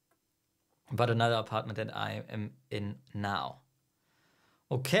 But another apartment that I am in now.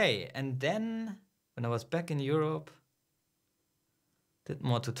 Okay, and then when I was back in Europe, did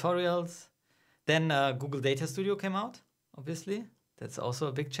more tutorials. Then Google Data Studio came out, obviously. That's also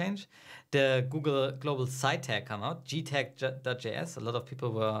a big change. The Google Global Site Tag came out, gtag.js. A lot of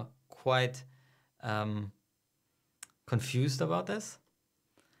people were quite confused about this.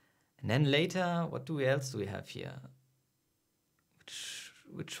 And then later, what else do we have here?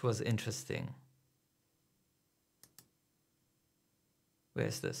 Which was interesting. Where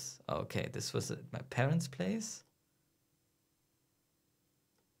is this? Okay, this was at my parents' place.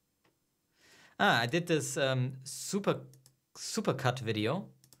 I did this supercut video.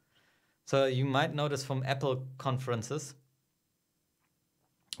 So you might notice from Apple conferences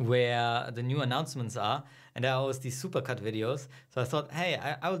where the new announcements are, and there are always these supercut videos. So I thought, hey,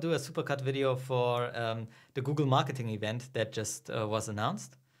 I will do a supercut video for the Google marketing event that just was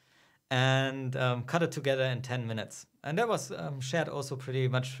announced, and cut it together in 10 minutes. And that was shared also pretty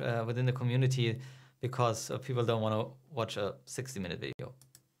much within the community because people don't want to watch a 60-minute video.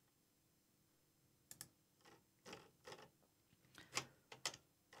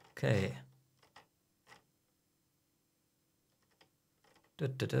 Okay.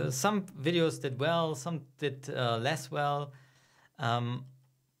 Some videos did well, some did less well. But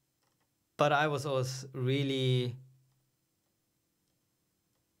I was always really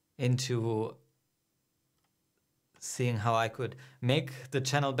into seeing how I could make the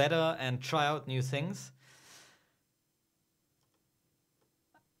channel better and try out new things.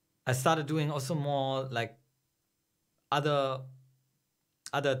 I started doing also more like other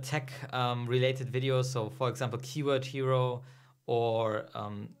tech related videos. So for example, Keyword Hero, or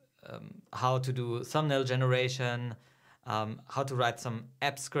how to do thumbnail generation, how to write some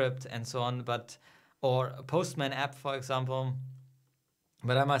app script and so on, or a Postman app, for example.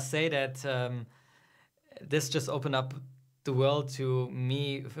 But I must say that this just opened up the world to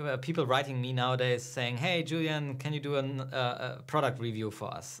me, people writing me nowadays saying, hey, Julian, can you do a product review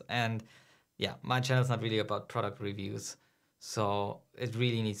for us? And yeah, my channel is not really about product reviews, so it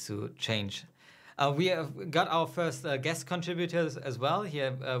really needs to change. We have got our first guest contributors as well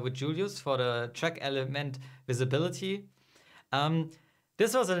here with Julius for the track element visibility.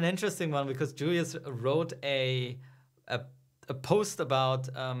 This was an interesting one because Julius wrote a post about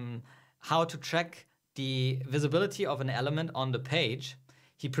how to track the visibility of an element on the page.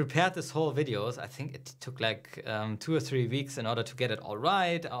 He prepared this whole videos. I think it took like 2 or 3 weeks in order to get it all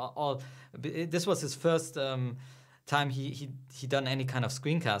right. This was his first time he done any kind of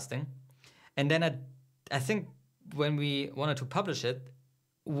screencasting. And then I think when we wanted to publish it,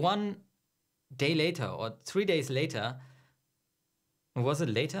 1 day later or 3 days later, was it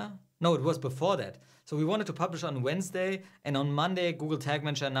later? No, it was before that. So we wanted to publish on Wednesday, and on Monday, Google Tag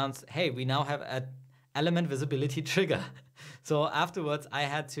Manager announced, hey, we now have an element visibility trigger. So afterwards, I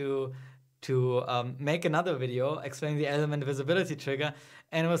had to make another video explaining the element visibility trigger.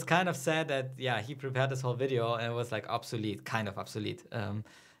 And it was kind of sad that, yeah, he prepared this whole video and it was like obsolete, kind of obsolete.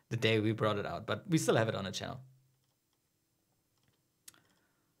 The day we brought it out, but we still have it on the channel.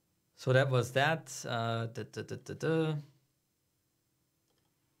 So that was that.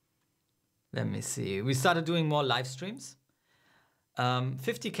 Let me see. We started doing more live streams.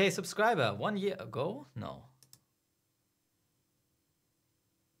 50K subscriber 1 year ago? No.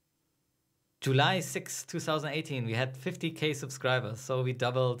 July 6, 2018, we had 50K subscribers. So we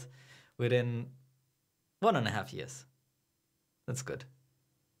doubled within 1.5 years. That's good.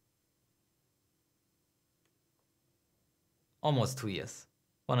 Almost 2 years.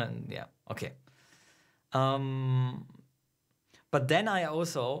 Yeah, okay. But then I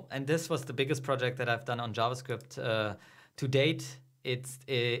also, and this was the biggest project that I've done on JavaScript to date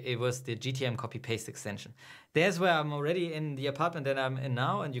it was the GTM copy paste extension. There's where I'm already in the apartment that I'm in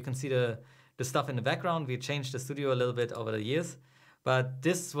now, and you can see the stuff in the background. We changed the studio a little bit over the years, but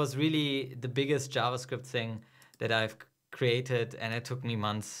this was really the biggest JavaScript thing that I've created, and it took me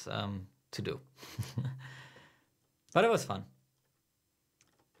months to do. But it was fun.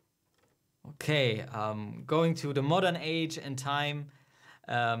 Okay, going to the modern age and time.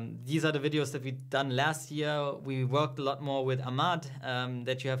 These are the videos that we've done last year. We worked a lot more with Ahmad,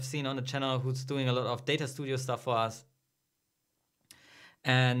 that you have seen on the channel, who's doing a lot of data studio stuff for us.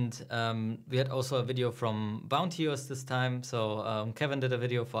 And we had also a video from Bounteous this time. So Kevin did a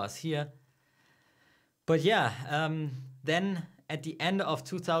video for us here. But yeah, then at the end of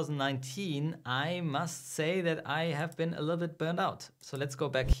 2019, I must say that I have been a little bit burned out. So let's go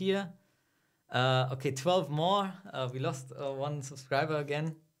back here. Okay, 12 more. We lost 1 subscriber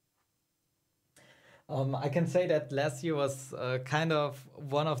again. I can say that last year was kind of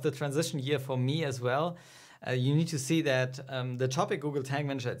one of the transition year for me as well. You need to see that the topic Google Tag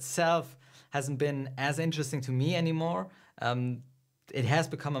Manager itself hasn't been as interesting to me anymore. It has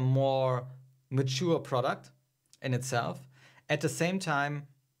become a more mature product in itself. At the same time,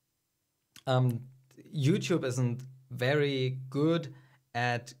 YouTube isn't very good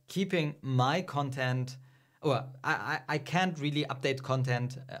at keeping my content, or I can't really update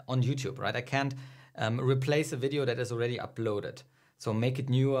content on YouTube, right? I can't replace a video that is already uploaded. So make it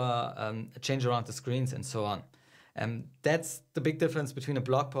newer, change around the screens and so on. That's the big difference between a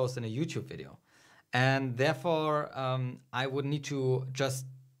blog post and a YouTube video. And therefore, I would need to just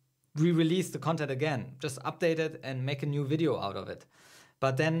re-release the content again, just update it and make a new video out of it.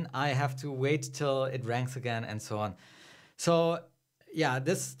 But then I have to wait till it ranks again and so on. So yeah,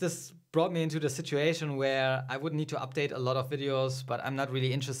 this brought me into the situation where I would need to update a lot of videos, but I'm not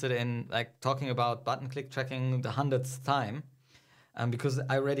really interested in like talking about button click tracking the 100th time, because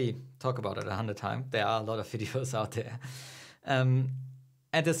I already talk about it 100 times. There are a lot of videos out there.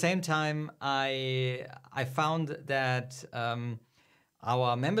 At the same time, I found that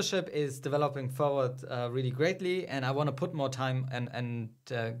our membership is developing forward really greatly, and I want to put more time and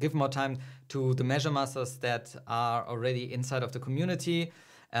give more time to the Measure Masters that are already inside of the community,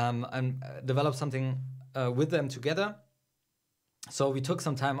 and develop something with them together. So we took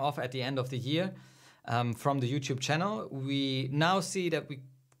some time off at the end of the year from the YouTube channel. We now see that we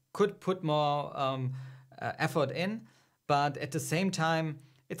could put more effort in, but at the same time,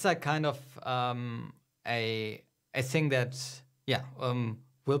 it's like kind of a thing that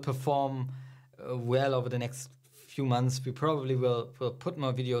will perform well over the next few months. We probably will put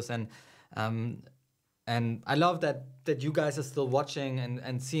more videos, and I love that you guys are still watching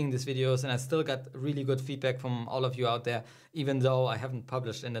and seeing these videos, and I still got really good feedback from all of you out there, even though I haven't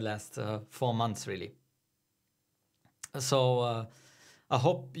published in the last 4 months really. So I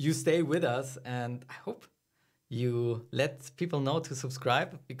hope you stay with us, and I hope you let people know to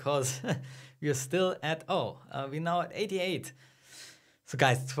subscribe, because we are still at, we're now at 88. So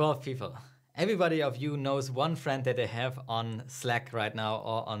guys, 12 people. Everybody of you knows one friend that they have on Slack right now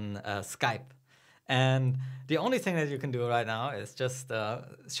or on Skype. And the only thing that you can do right now is just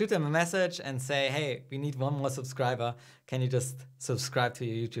shoot them a message and say, hey, we need 1 more subscriber. Can you just subscribe to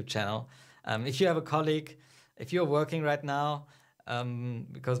your YouTube channel? If you have a colleague, if you're working right now,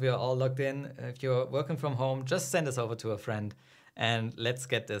 because we are all logged in, if you're working from home, just send us over to a friend. And let's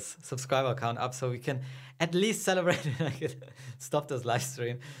get this subscriber count up so we can at least celebrate and I can stop this live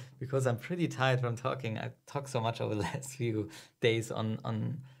stream, because I'm pretty tired from talking. I talked so much over the last few days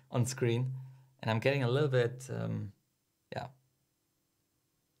on screen, and I'm getting a little bit,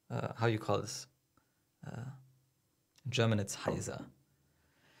 how you call this? In German, it's heiser.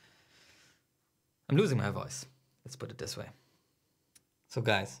 I'm losing my voice. Let's put it this way. So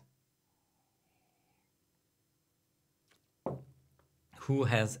guys, who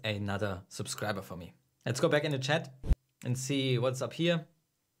has another subscriber for me? Let's go back in the chat and see what's up here.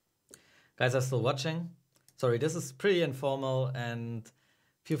 Guys are still watching. Sorry, this is pretty informal, and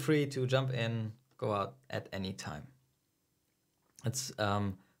feel free to jump in, go out at any time. Let's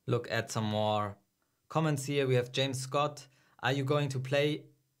look at some more comments here. We have James Scott. Are you going to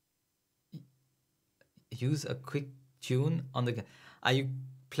use a quick tune on the... Are you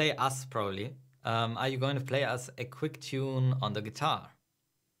play us probably? Are you going to play us a quick tune on the guitar?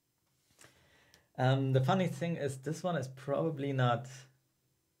 The funny thing is, this one is probably not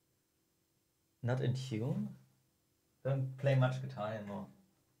in tune. Don't play much guitar anymore.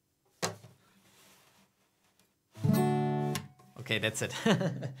 Okay, that's it.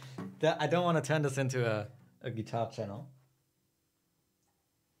 I don't want to turn this into a guitar channel.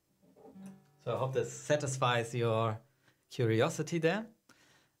 So I hope this satisfies your curiosity there.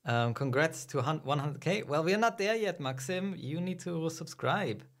 Congrats to 100K. Well, we're not there yet, Maxim. You need to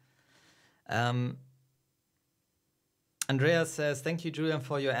subscribe. Andreas says, thank you, Julian,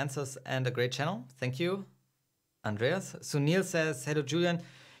 for your answers and a great channel. Thank you, Andreas. Sunil says, hello, Julian.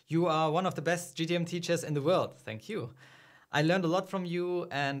 You are one of the best GTM teachers in the world. Thank you. I learned a lot from you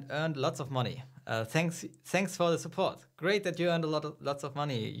and earned lots of money. Thanks for the support. Great that you earned lots of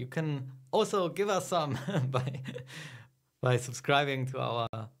money. You can also give us some by subscribing to our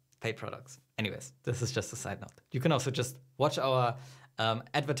paid products. Anyways, this is just a side note. You can also just watch our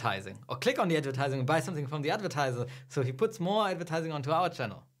advertising or click on the advertising and buy something from the advertiser. So he puts more advertising onto our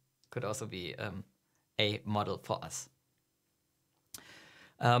channel. Could also be a model for us.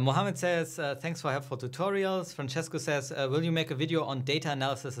 Mohammed says, thanks for helpful tutorials. Francesco says, will you make a video on data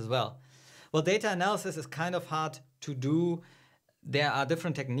analysis as well? Well, data analysis is kind of hard to do. There are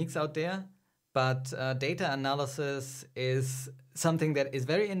different techniques out there, but data analysis is something that is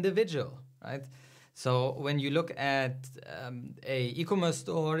very individual, right? So when you look at a e-commerce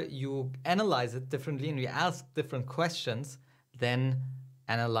store, you analyze it differently and you ask different questions than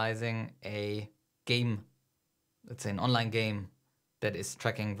analyzing a game, let's say an online game that is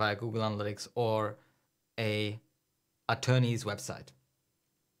tracking via Google Analytics or a attorney's website.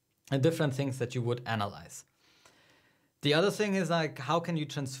 And different things that you would analyze. The other thing is like, how can you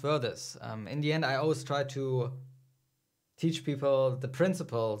transfer this? In the end, I always try to teach people the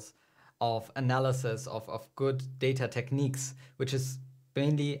principles of analysis of good data techniques, which is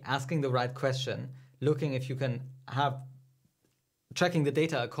mainly asking the right question, looking if you can have tracking the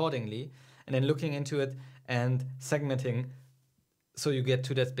data accordingly, and then looking into it and segmenting so you get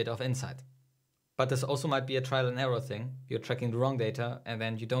to that bit of insight. But this also might be a trial and error thing. You're tracking the wrong data and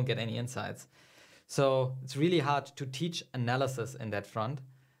then you don't get any insights. So it's really hard to teach analysis in that front.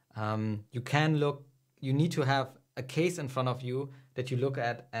 You need to have a case in front of you that you look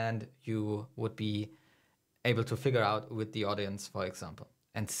at and you would be able to figure out with the audience, for example,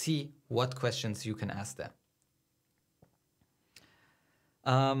 and see what questions you can ask them.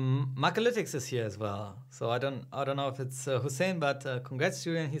 Markalytics is here as well. So I don't know if it's Hussein, but congrats,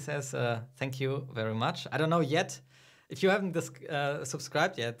 Julian. He says, thank you very much. I don't know yet. If you haven't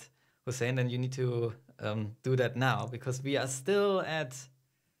subscribed yet, Hussein, then you need to do that now, because we are still at...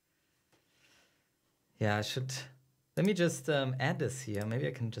 Yeah, let me just add this here. Maybe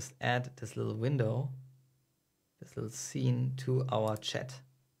I can just add this little window, this little scene to our chat.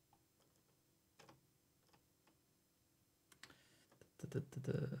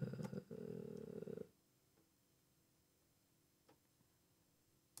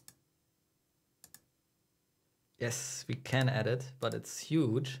 Yes, we can add it, but it's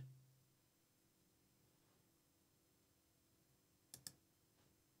huge.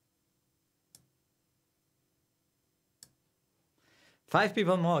 Five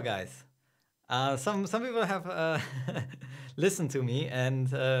people more, guys. Some people have listened to me and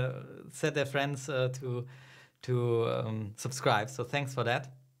said their friends to subscribe. So thanks for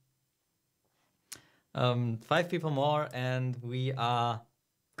that. 5 people more, and we are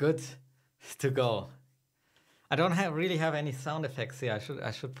good to go. I don't really have any sound effects here.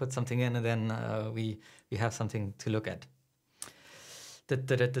 I should put something in, and then we have something to look at.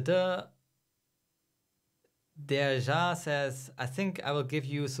 Deja says, I think I will give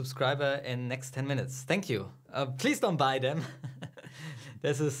you a subscriber in next 10 minutes. Thank you. Please don't buy them.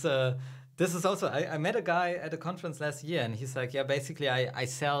 This is also, I met a guy at a conference last year, and he's like, yeah, basically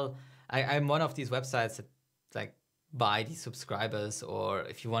I'm one of these websites that like buy these subscribers, or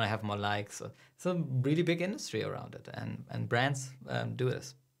if you want to have more likes. It's a really big industry around it, and brands do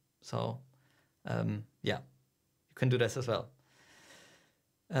this. So yeah, you can do this as well.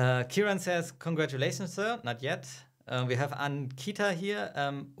 Kieran says, congratulations, sir. Not yet. We have Ankita here.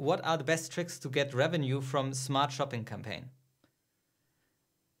 What are the best tricks to get revenue from smart shopping campaign?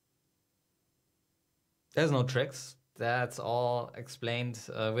 There's no tricks. That's all explained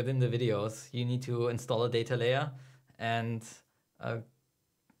within the videos. You need to install a data layer and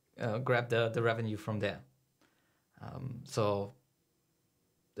grab the revenue from there. And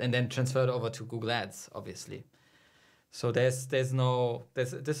then transfer it over to Google Ads, obviously. So this is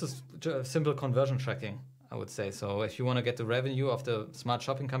simple conversion tracking, I would say. So if you want to get the revenue of the smart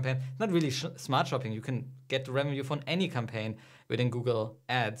shopping campaign, not really smart shopping, you can get the revenue from any campaign within Google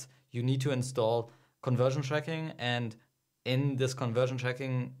Ads. You need to install conversion tracking, and in this conversion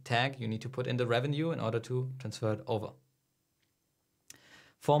tracking tag, you need to put in the revenue in order to transfer it over.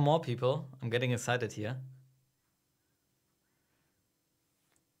 4 more people. I'm getting excited here.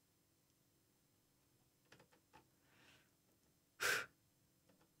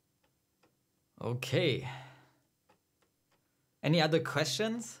 Okay. Any other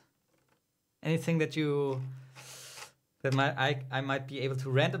questions? Anything that I might be able to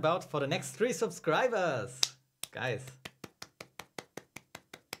rant about for the next 3 subscribers? Guys.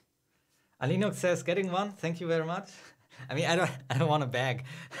 Alinok says, getting one. Thank you very much. I mean, I don't want to beg,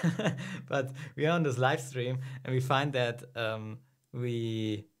 but we are on this live stream and we find that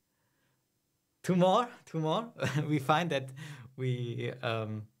two more. We find that we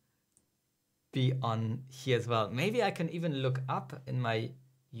be on here as well. Maybe I can even look up in my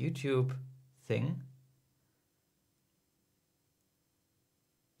YouTube thing.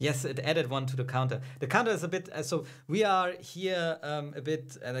 Yes, it added one to the counter. The counter is a bit, so we are here a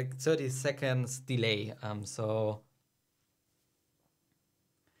bit like 30 seconds delay. So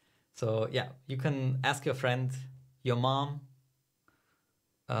yeah, you can ask your friend, your mom,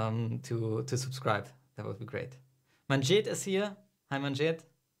 to subscribe. That would be great. Manjit is here. Hi, Manjit.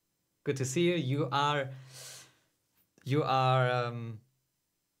 Good to see you. You are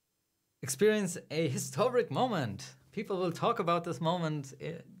experience a historic moment. People will talk about this moment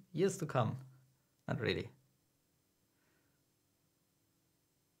years to come. Not really.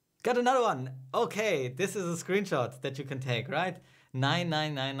 Got another one. Okay, this is a screenshot that you can take, right?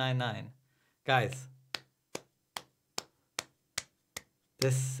 99999. Guys,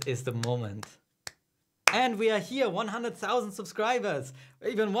 this is the moment. And we are here, 100,000 subscribers.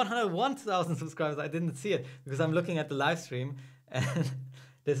 Even 101,000 subscribers. I didn't see it because I'm looking at the live stream and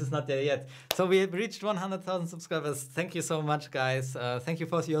this is not there yet. So we have reached 100,000 subscribers. Thank you so much, guys. Thank you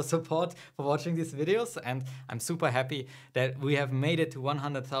for your support, for watching these videos. And I'm super happy that we have made it to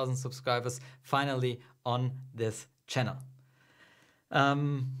 100,000 subscribers finally on this channel.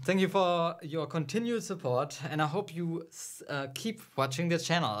 Thank you for your continued support. And I hope you keep watching this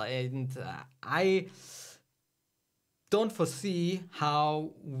channel. And I don't foresee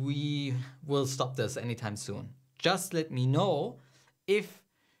how we will stop this anytime soon. Just let me know if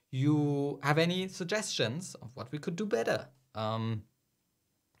you have any suggestions of what we could do better.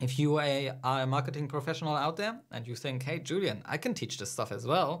 If you are a marketing professional out there and you think, hey, Julian, I can teach this stuff as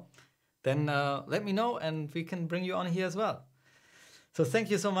well, then let me know and we can bring you on here as well. So thank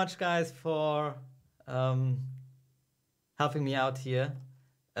you so much, guys, for helping me out here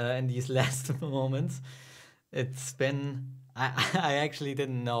in these last moments. It's been, I actually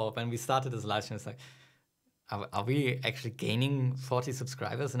didn't know when we started this live stream. It's like, are we actually gaining 40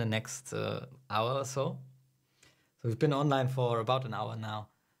 subscribers in the next hour or so? So we've been online for about an hour now.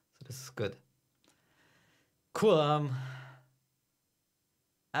 So this is good. Cool.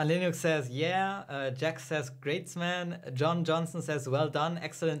 Linux says, yeah. Jack says, great, man. John Johnson says, well done.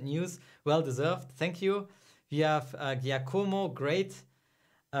 Excellent news. Well deserved. Thank you. We have Giacomo, great.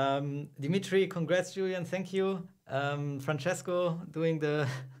 Dimitri, congrats, Julian. Thank you. Francesco doing the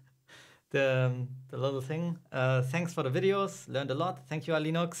little thing. Thanks for the videos. Learned a lot. Thank you,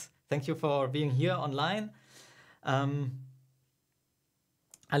 Linux. Thank you for being here online.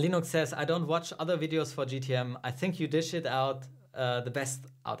 Linux says, I don't watch other videos for GTM. I think you dish it out the best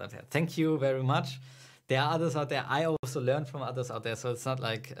out there. Thank you very much. There are others out there. I also learn from others out there. So it's not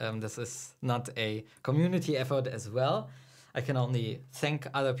like this is not a community effort as well. I can only thank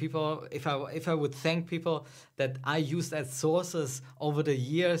other people. If I would thank people that I used as sources over the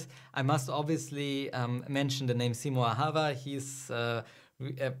years, I must obviously mention the name Simo Ahava. He's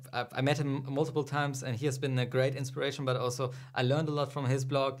I met him multiple times and he has been a great inspiration, but also I learned a lot from his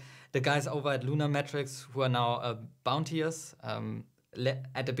blog. The guys over at Lunar Metrics who are now bountiers.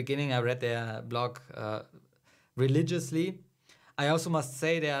 At the beginning, I read their blog religiously. I also must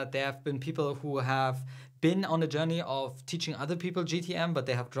say that there have been people who have been on the journey of teaching other people GTM, but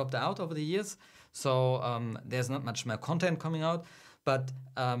they have dropped out over the years. So there's not much more content coming out. But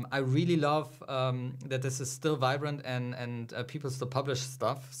I really love that this is still vibrant and people still publish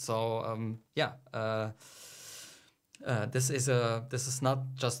stuff. So yeah, this is not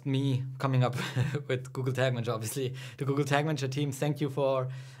just me coming up with Google Tag Manager. Obviously, the Google Tag Manager team, thank you for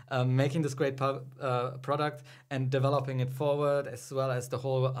making this great product and developing it forward, as well as the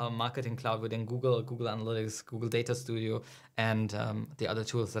whole marketing cloud within Google, Google Analytics, Google Data Studio, and the other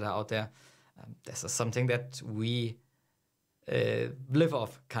tools that are out there. This is something that we live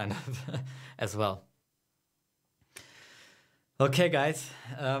off, kind of, as well. Okay, guys,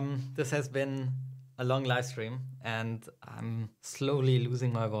 this has been a long live stream, and I'm slowly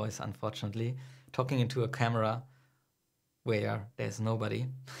losing my voice, unfortunately, talking into a camera where there's nobody.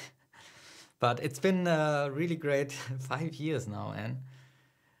 But it's been really great 5 years now, and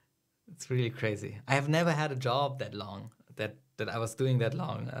it's really crazy. I have never had a job that long, that I was doing that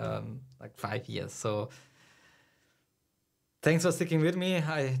long, like 5 years. So Thanks for sticking with me.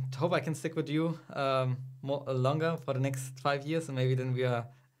 I hope I can stick with you longer for the next 5 years, and maybe then we are.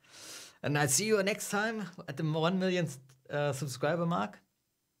 And I'll see you next time at the 1 million subscriber mark.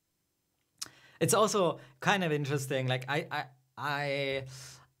 It's also kind of interesting. Like I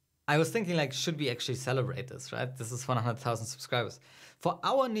was thinking, like, should we actually celebrate this? Right? This is 100,000 subscribers for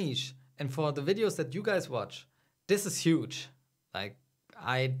our niche and for the videos that you guys watch. This is huge. Like,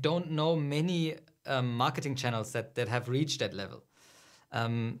 I don't know many marketing channels that have reached that level.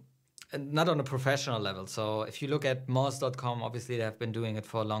 Not on a professional level. So if you look at Moz.com, obviously they have been doing it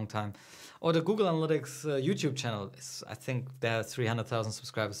for a long time. Or the Google Analytics YouTube channel, I think there are 300,000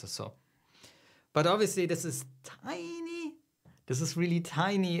 subscribers or so. But obviously this is tiny. This is really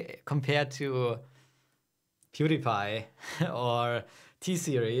tiny compared to PewDiePie or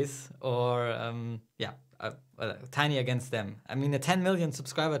T-Series or, tiny against them. I mean, a 10 million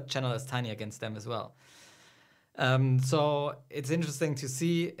subscriber channel is tiny against them as well. So it's interesting to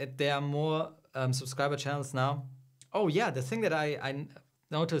see there are more subscriber channels now. Oh yeah, the thing that I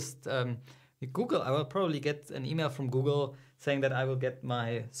noticed with Google, I will probably get an email from Google saying that I will get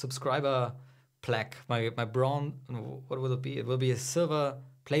my subscriber plaque, my bronze, what will it be? It will be a silver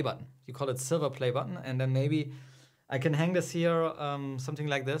play button. You call it silver play button, and then maybe I can hang this here, something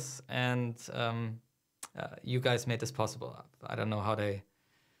like this, and you guys made this possible. I don't know how they're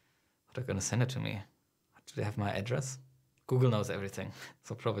gonna send it to me. Do they have my address? Google knows everything,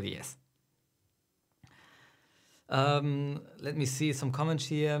 so probably yes. Let me see some comments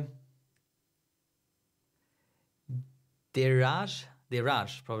here. Deraj,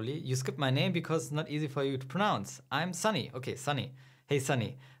 probably. You skipped my name because it's not easy for you to pronounce. I'm Sunny. Okay, Sunny. Hey,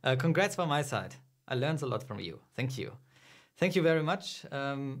 Sunny. Congrats from my side. I learned a lot from you. Thank you. Thank you very much,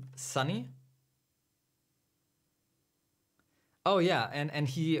 Sunny. Oh yeah, and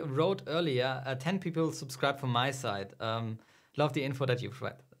he wrote earlier, 10 people subscribed from my side. Love the info that you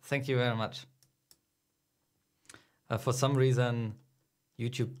provide. Thank you very much. For some reason,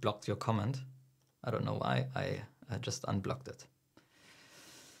 YouTube blocked your comment. I don't know why. I just unblocked it.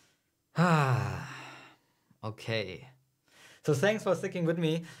 Okay. So thanks for sticking with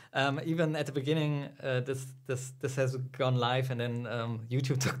me. Even at the beginning, this has gone live, and then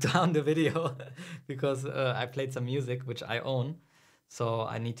YouTube took down the video because I played some music, which I own. So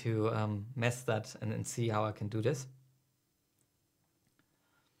I need to mess that and see how I can do this.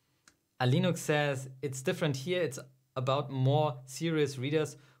 Alinux says, it's different here. It's about more serious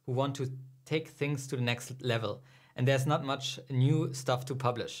readers who want to take things to the next level. And there's not much new stuff to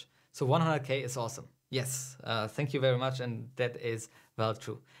publish. So 100K is awesome. Yes, thank you very much, and that is well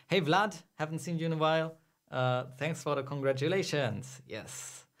true. Hey Vlad, haven't seen you in a while. Thanks for the congratulations.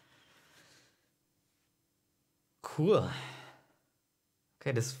 Yes. Cool.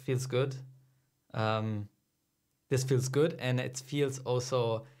 Okay, this feels good. This feels good, and it feels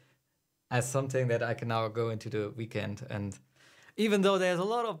also as something that I can now go into the weekend. And even though there's a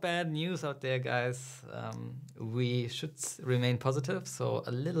lot of bad news out there, guys, we should remain positive. So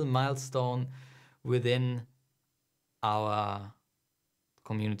a little milestone within our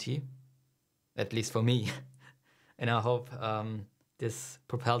community, at least for me. And I hope this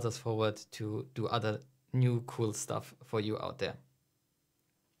propels us forward to do other new cool stuff for you out there.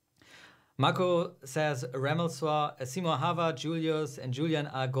 Marco says, Ramelswa, Simo Hava, Julius, and Julian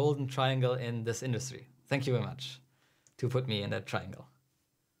are golden triangle in this industry. Thank you very much to put me in that triangle.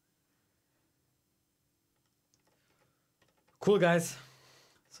 Cool, guys.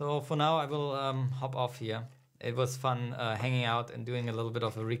 So for now, I will hop off here. It was fun hanging out and doing a little bit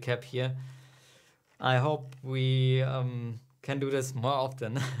of a recap here. I hope we can do this more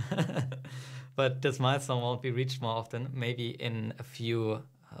often. But this milestone won't be reached more often. Maybe in a few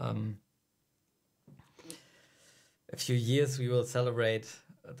years we will celebrate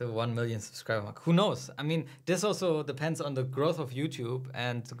the 1 million subscriber mark. Who knows? I mean, this also depends on the growth of YouTube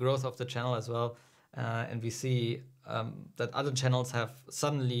and the growth of the channel as well. And we see that other channels have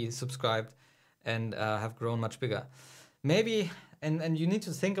suddenly subscribed and have grown much bigger. Maybe, and you need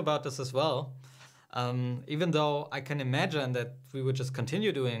to think about this as well. Even though I can imagine that we would just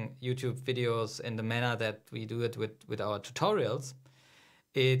continue doing YouTube videos in the manner that we do it with our tutorials,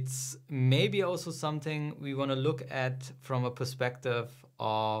 it's maybe also something we want to look at from a perspective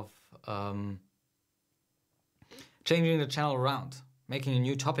of changing the channel around, making a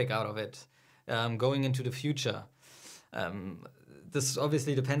new topic out of it, going into the future. This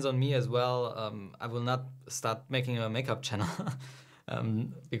obviously depends on me as well. I will not start making a makeup channel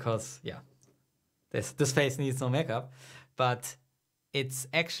because, yeah, this face needs no makeup. But it's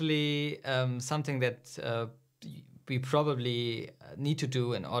actually something that we probably need to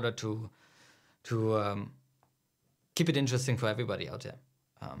do in order to keep it interesting for everybody out there.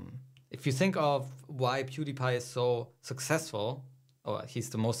 If you think of why PewDiePie is so successful, or he's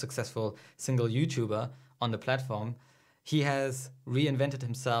the most successful single YouTuber on the platform, he has reinvented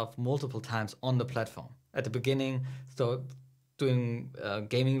himself multiple times on the platform. At the beginning, so doing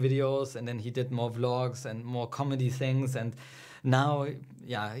gaming videos, and then he did more vlogs and more comedy things, and now,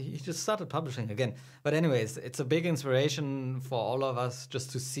 yeah, he just started publishing again. But anyways, it's a big inspiration for all of us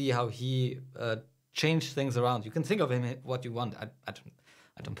just to see how he changed things around. You can think of him what you want.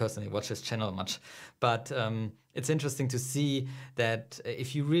 I don't personally watch his channel much, but it's interesting to see that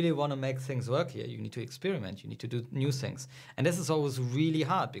if you really want to make things work here, you need to experiment, you need to do new things. And this is always really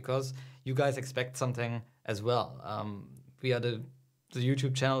hard because you guys expect something as well. We are the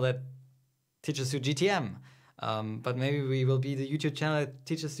YouTube channel that teaches you GTM, but maybe we will be the YouTube channel that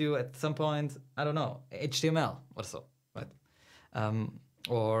teaches you at some point, I don't know, HTML or so, right?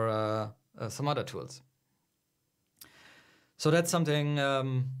 Or some other tools. So that's something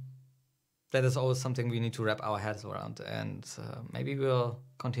that is always something we need to wrap our heads around, and maybe we'll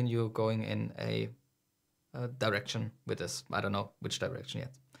continue going in a direction with this. I don't know which direction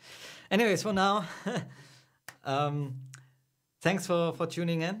yet. Anyways, for now, thanks for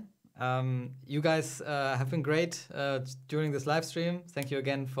tuning in. You guys have been great during this live stream. Thank you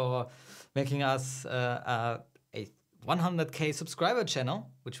again for making us a 100K subscriber channel,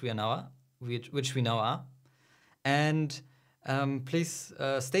 which we now are. And please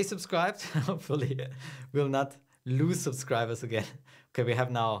stay subscribed. Hopefully we'll not lose subscribers again. Okay, we have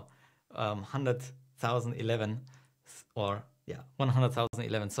now 100,011 or yeah,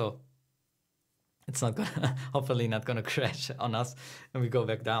 100,011. So it's not gonna, hopefully not gonna crash on us when we go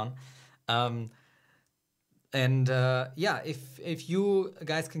back down. Yeah, if you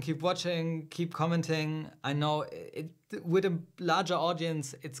guys can keep watching, keep commenting. I know with a larger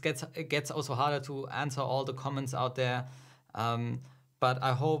audience, it gets also harder to answer all the comments out there. But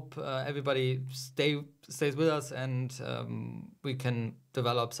I hope everybody stays with us, and we can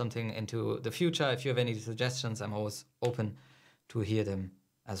develop something into the future. If you have any suggestions, I'm always open to hear them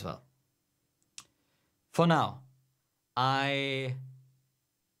as well. For now, I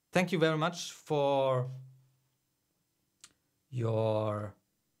thank you very much for your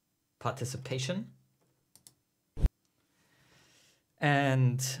participation,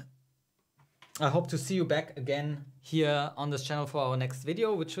 and I hope to see you back again here on this channel for our next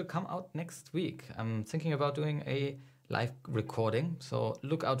video, which will come out next week. I'm thinking about doing a live recording, so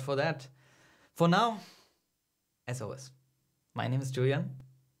look out for that. For now, as always, my name is Julian.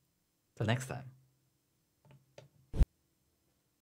 Till next time.